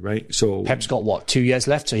 33, right? So Pep's got 2 years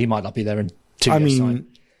left, so he might not be there in 2 years' time.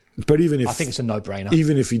 But even if I think it's a no-brainer.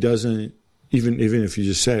 Even if he doesn't, even if you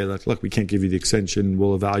just say, like, look, we can't give you the extension,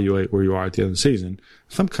 we'll evaluate where you are at the end of the season.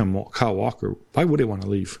 If I'm Kyle Walker, why would they want to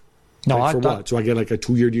leave? No, for what? So I get like a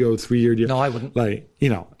 2-year deal, 3-year deal? No, I wouldn't.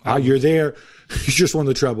 You're there, you just won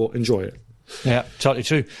the treble, enjoy it. Yeah, totally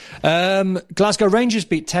true. Glasgow Rangers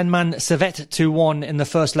beat 10-man Servette 2-1 in the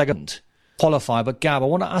first leg of the qualifier. But Gab, I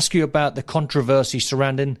want to ask you about the controversy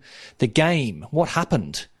surrounding the game. What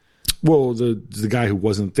happened? Well, the guy who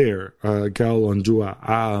wasn't there, Gal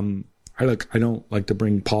Ondua, I don't like to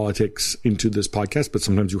bring politics into this podcast, but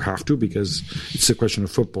sometimes you have to because it's a question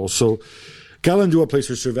of football. So Galandua plays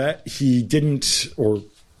for Servette. He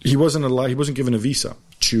wasn't given a visa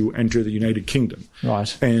to enter the United Kingdom.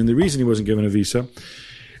 Right. And the reason he wasn't given a visa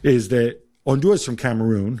is that Ondua is from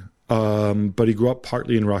Cameroon, but he grew up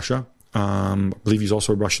partly in Russia. I believe he's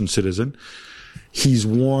also a Russian citizen. He's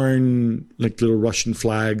worn like little Russian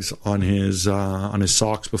flags on his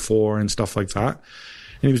socks before and stuff like that.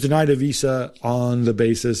 And he was denied a visa on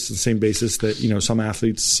the same basis that, some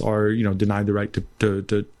athletes are, denied the right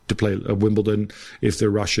to play Wimbledon if they're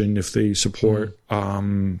Russian, if they support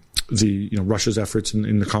Russia's efforts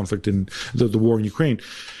in the conflict in the war in Ukraine.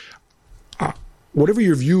 Whatever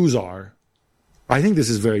your views are, I think this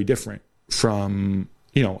is very different from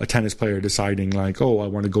a tennis player deciding I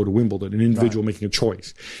want to go to Wimbledon, an individual making a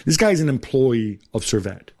choice. This guy's an employee of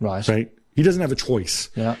Servette, right? He doesn't have a choice.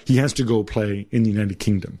 Yeah. He has to go play in the United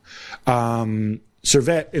Kingdom.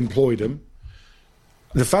 Servette employed him.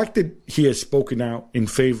 The fact that he has spoken out in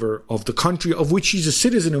favor of the country of which he's a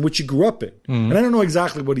citizen and which he grew up in, and I don't know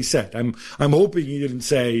exactly what he said. I'm hoping he didn't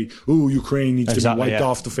say, "Ooh, Ukraine needs to be wiped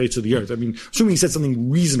off the face of the earth." I mean, assuming he said something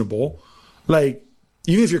reasonable, even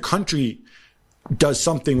if your country does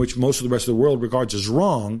something which most of the rest of the world regards as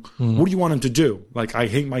wrong, what do you want him to do? I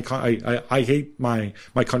hate my country,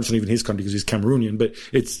 not even his country because he's Cameroonian, but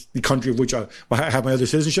it's the country of which I have my other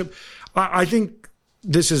citizenship. I think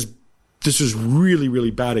this is really, really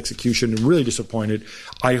bad execution and really disappointed.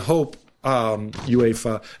 I hope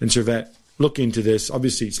UEFA and Servette look into this.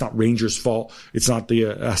 Obviously, it's not Rangers' fault. It's not the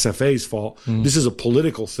SFA's fault. This is a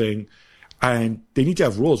political thing. And they need to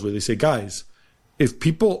have rules where they say, guys, if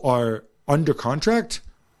people are under contract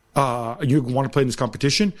and you want to play in this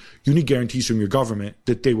competition, you need guarantees from your government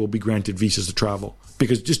that they will be granted visas to travel.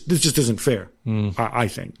 Because this just isn't fair, I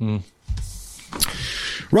think.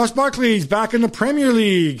 Ross Barkley's back in the Premier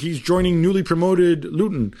League. He's joining newly promoted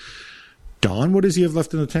Luton. Don, what does he have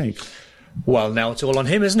left in the tank? Well, now it's all on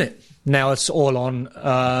him, isn't it? Now it's all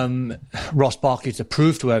on Ross Barkley to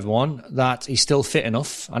prove to everyone that he's still fit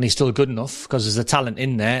enough and he's still good enough because there's a talent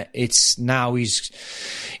in there.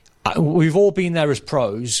 We've all been there as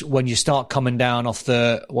pros when you start coming down off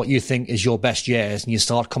what you think is your best years and you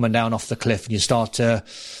start coming down off the cliff and you start to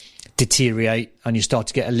deteriorate and you start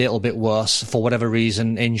to get a little bit worse for whatever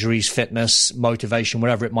reason, injuries, fitness, motivation,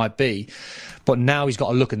 whatever it might be. But now he's got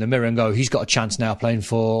to look in the mirror and go, he's got a chance now playing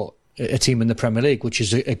for a team in the Premier League, which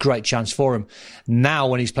is a great chance for him. Now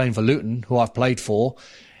when he's playing for Luton, who I've played for,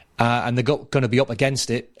 and they're going to be up against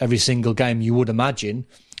it every single game, you would imagine,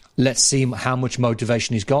 let's see how much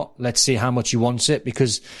motivation he's got. Let's see how much he wants it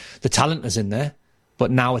because the talent is in there, but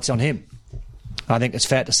now it's on him. I think it's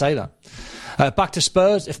fair to say that. Back to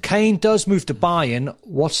Spurs. If Kane does move to Bayern,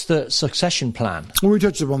 what's the succession plan? Well, we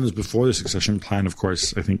touched upon this before. The succession plan, of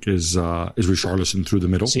course, I think is Richarlison through the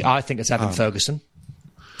middle. See, I think it's Evan Ferguson.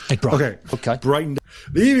 Okay. Brighton.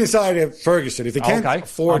 They even decided Ferguson. If they can't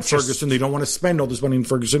afford Ferguson, they don't want to spend all this money in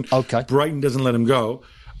Ferguson. Okay. Brighton doesn't let him go.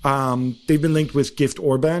 They've been linked with Gift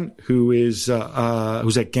Orban, who's at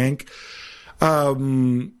Genk.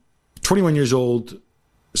 21 years old.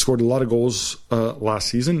 Scored a lot of goals last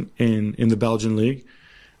season in the Belgian league.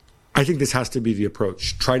 I think this has to be the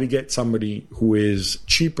approach. Try to get somebody who is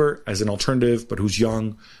cheaper as an alternative, but who's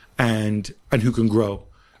young and who can grow.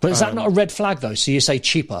 But is that not a red flag, though? So you say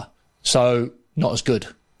cheaper, so not as good.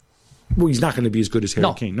 Well, he's not going to be as good as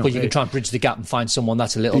Harry Kane. No, but you can try and bridge the gap and find someone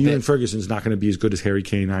that's a little bit... Ewan Ferguson's not going to be as good as Harry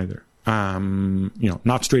Kane either.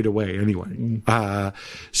 Not straight away anyway.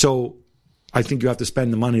 So I think you have to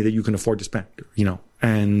spend the money that you can afford to spend,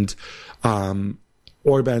 And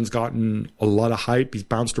Orban's gotten a lot of hype. He's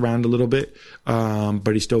bounced around a little bit, but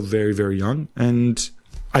he's still very, very young. And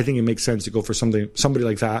I think it makes sense to go for somebody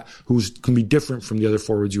like that who can be different from the other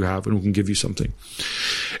forwards you have and who can give you something.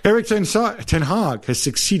 Erik ten Hag has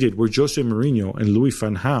succeeded where Jose Mourinho and Louis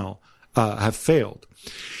van Gaal have failed.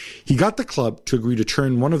 He got the club to agree to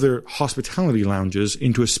turn one of their hospitality lounges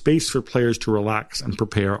into a space for players to relax and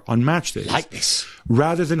prepare on match days. Like this.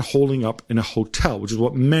 Rather than holding up in a hotel, which is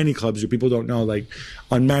what many clubs do. People don't know,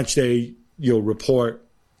 on match day, you'll report,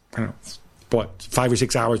 5 or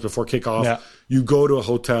 6 hours before kickoff. Yeah. You go to a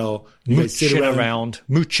hotel. You sit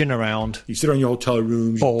mooching around. You sit on your hotel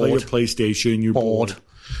room. You play your PlayStation. You're bored.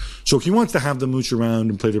 So he wants to have them mooch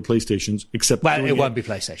around and play their PlayStations, except... Well, it won't be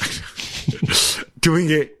PlayStation.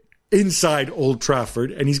 Doing it inside Old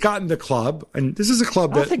Trafford, and he's gotten the club, and this is a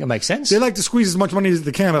club that... I think it makes sense. They like to squeeze as much money as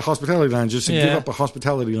they can at hospitality lounges and give up a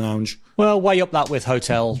hospitality lounge. Well, weigh up that with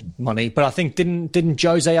hotel money, but I think didn't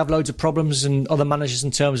Jose have loads of problems and other managers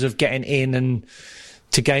in terms of getting in and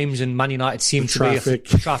to games, and Man United seem to be...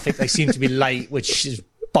 Traffic. They seem to be late, which is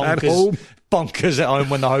bonkers at home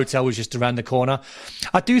when the hotel was just around the corner.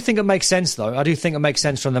 I do think it makes sense, though. I do think it makes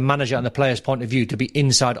sense from the manager and the player's point of view to be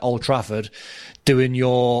inside Old Trafford doing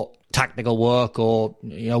your tactical work or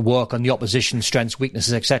work on the opposition strengths,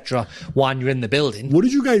 weaknesses, etc. while you're in the building. What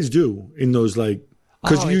did you guys do in those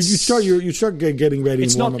because you start getting ready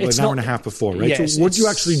and warm up an hour and a half before, right? Yeah, so what do you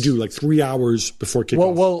actually do 3 hours before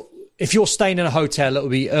kickoff? Well, if you're staying in a hotel, it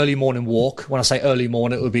would be early morning walk. When I say early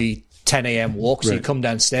morning, it would be 10 a.m. walk. So you come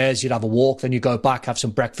downstairs, you'd have a walk, then you go back, have some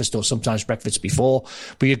breakfast, or sometimes breakfast before.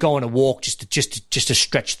 But you go on a walk just to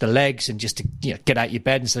stretch the legs and just to get out your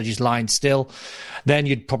bed instead of just lying still. Then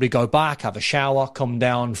you'd probably go back, have a shower, come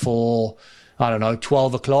down for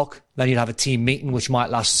 12 o'clock. Then you'd have a team meeting, which might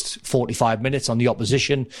last 45 minutes on the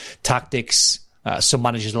opposition, tactics. Some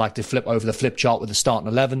managers like to flip over the flip chart with the starting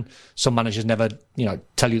 11. Some managers never,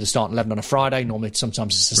 tell you the starting 11 on a Friday. Normally,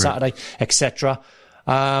 sometimes it's a Saturday, etc.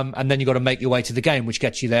 And then you've got to make your way to the game, which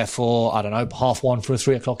gets you there for, 1:30 for a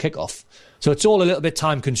 3 o'clock kickoff. So it's all a little bit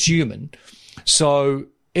time consuming. So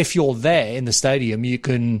if you're there in the stadium, you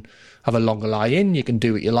can have a longer lie in. You can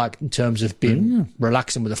do what you like in terms of being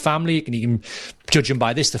relaxing with the family. You can even, judging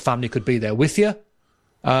by this, the family could be there with you.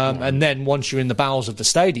 And then once you're in the bowels of the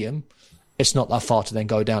stadium, it's not that far to then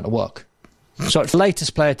go down to work. So it's the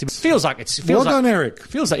latest player to... Feels like it's... Well done, Eric.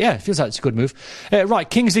 Feels like it's a good move. Right,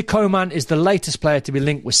 Kingsley Coman is the latest player to be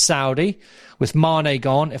linked with Saudi. With Mane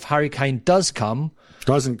gone, if Harry Kane doesn't come,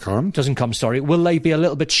 will they be a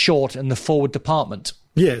little bit short in the forward department?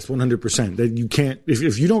 Yes, 100%. That you can't...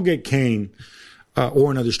 If you don't get Kane or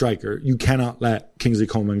another striker, you cannot let Kingsley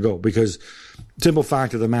Coman go, because simple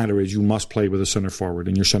fact of the matter is you must play with a centre forward,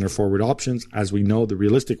 and your centre forward options, as we know, the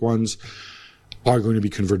realistic ones, are going to be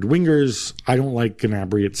converted wingers. I don't like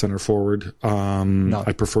Gnabry at centre forward. No.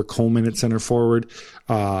 I prefer Coman at centre forward.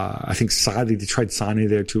 I think they tried Sane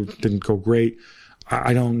there too. Didn't go great.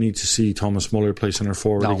 I don't need to see Thomas Muller play centre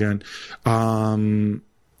forward again.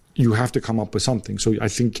 You have to come up with something. So I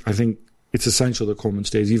think it's essential that Coman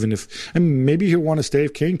stays, even if, and maybe he'll want to stay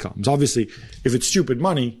if Kane comes. Obviously, if it's stupid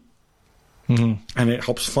money and it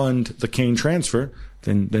helps fund the Kane transfer,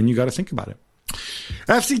 then you got to think about it.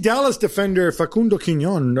 FC Dallas defender Facundo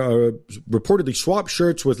Quignon reportedly swapped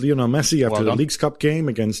shirts with Lionel Messi after the Leagues Cup game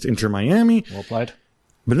against Inter Miami. Well played.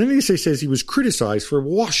 But then he says he was criticized for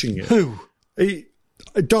washing it. Who?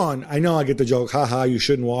 Don, I know I get the joke, haha, you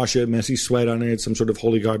shouldn't wash it, Messi sweat on it, some sort of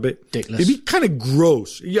holy garbage. Ridiculous. It'd be kind of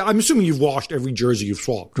gross. Yeah, I'm assuming you've washed every jersey you've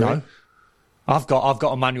swapped, right? No. I've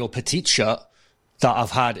got a Manuel Petit shirt that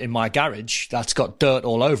I've had in my garage that's got dirt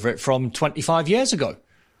all over it from 25 years ago.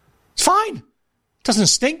 It's fine. Doesn't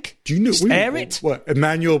stink. Do you know? Air it. What?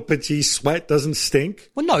 Emmanuel Petit sweat doesn't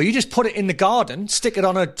stink? Well, no. You just put it in the garden, stick it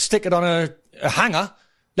on a hanger,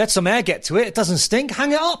 let some air get to it. It doesn't stink.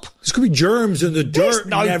 Hang it up. There's could be germs in the dirt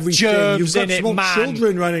and everything. Germs in it, man.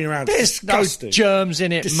 Children running around. There's no germs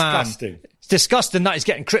in it, disgusting. Man. It's disgusting that he's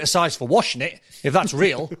getting criticised for washing it. If that's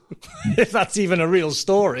real, if that's even a real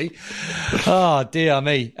story. Oh dear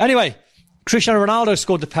me. Anyway, Cristiano Ronaldo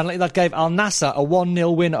scored the penalty that gave Al Nassr a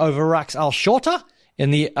 1-0 win over Iraq's Al Shorta in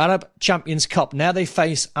the Arab Champions Cup. Now they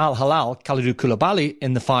face Al Hilal, Kalidou Koulibaly,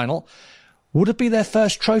 in the final. Would it be their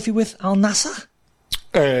first trophy with Al Nassr?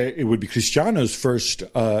 It would be Cristiano's first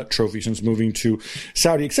trophy since moving to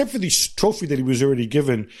Saudi, except for the trophy that he was already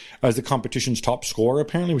given as the competition's top scorer,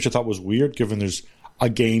 apparently, which I thought was weird, given there's a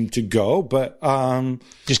game to go. But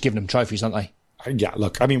just giving them trophies, aren't they? Yeah,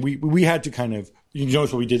 look, I mean, we had to kind of, you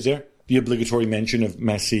notice what we did there? The obligatory mention of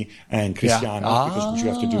Messi and Cristiano, because we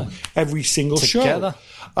have to do every single together.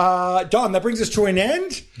 Show. Don, that brings us to an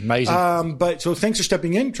end. Amazing. But so thanks for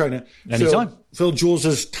stepping in, trying to fill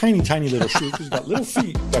Jules' tiny little shoes. He's got little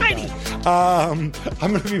feet. Tiny. I'm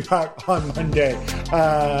going to be back on Monday.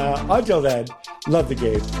 Until then, love the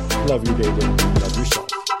game. Love you, David. Love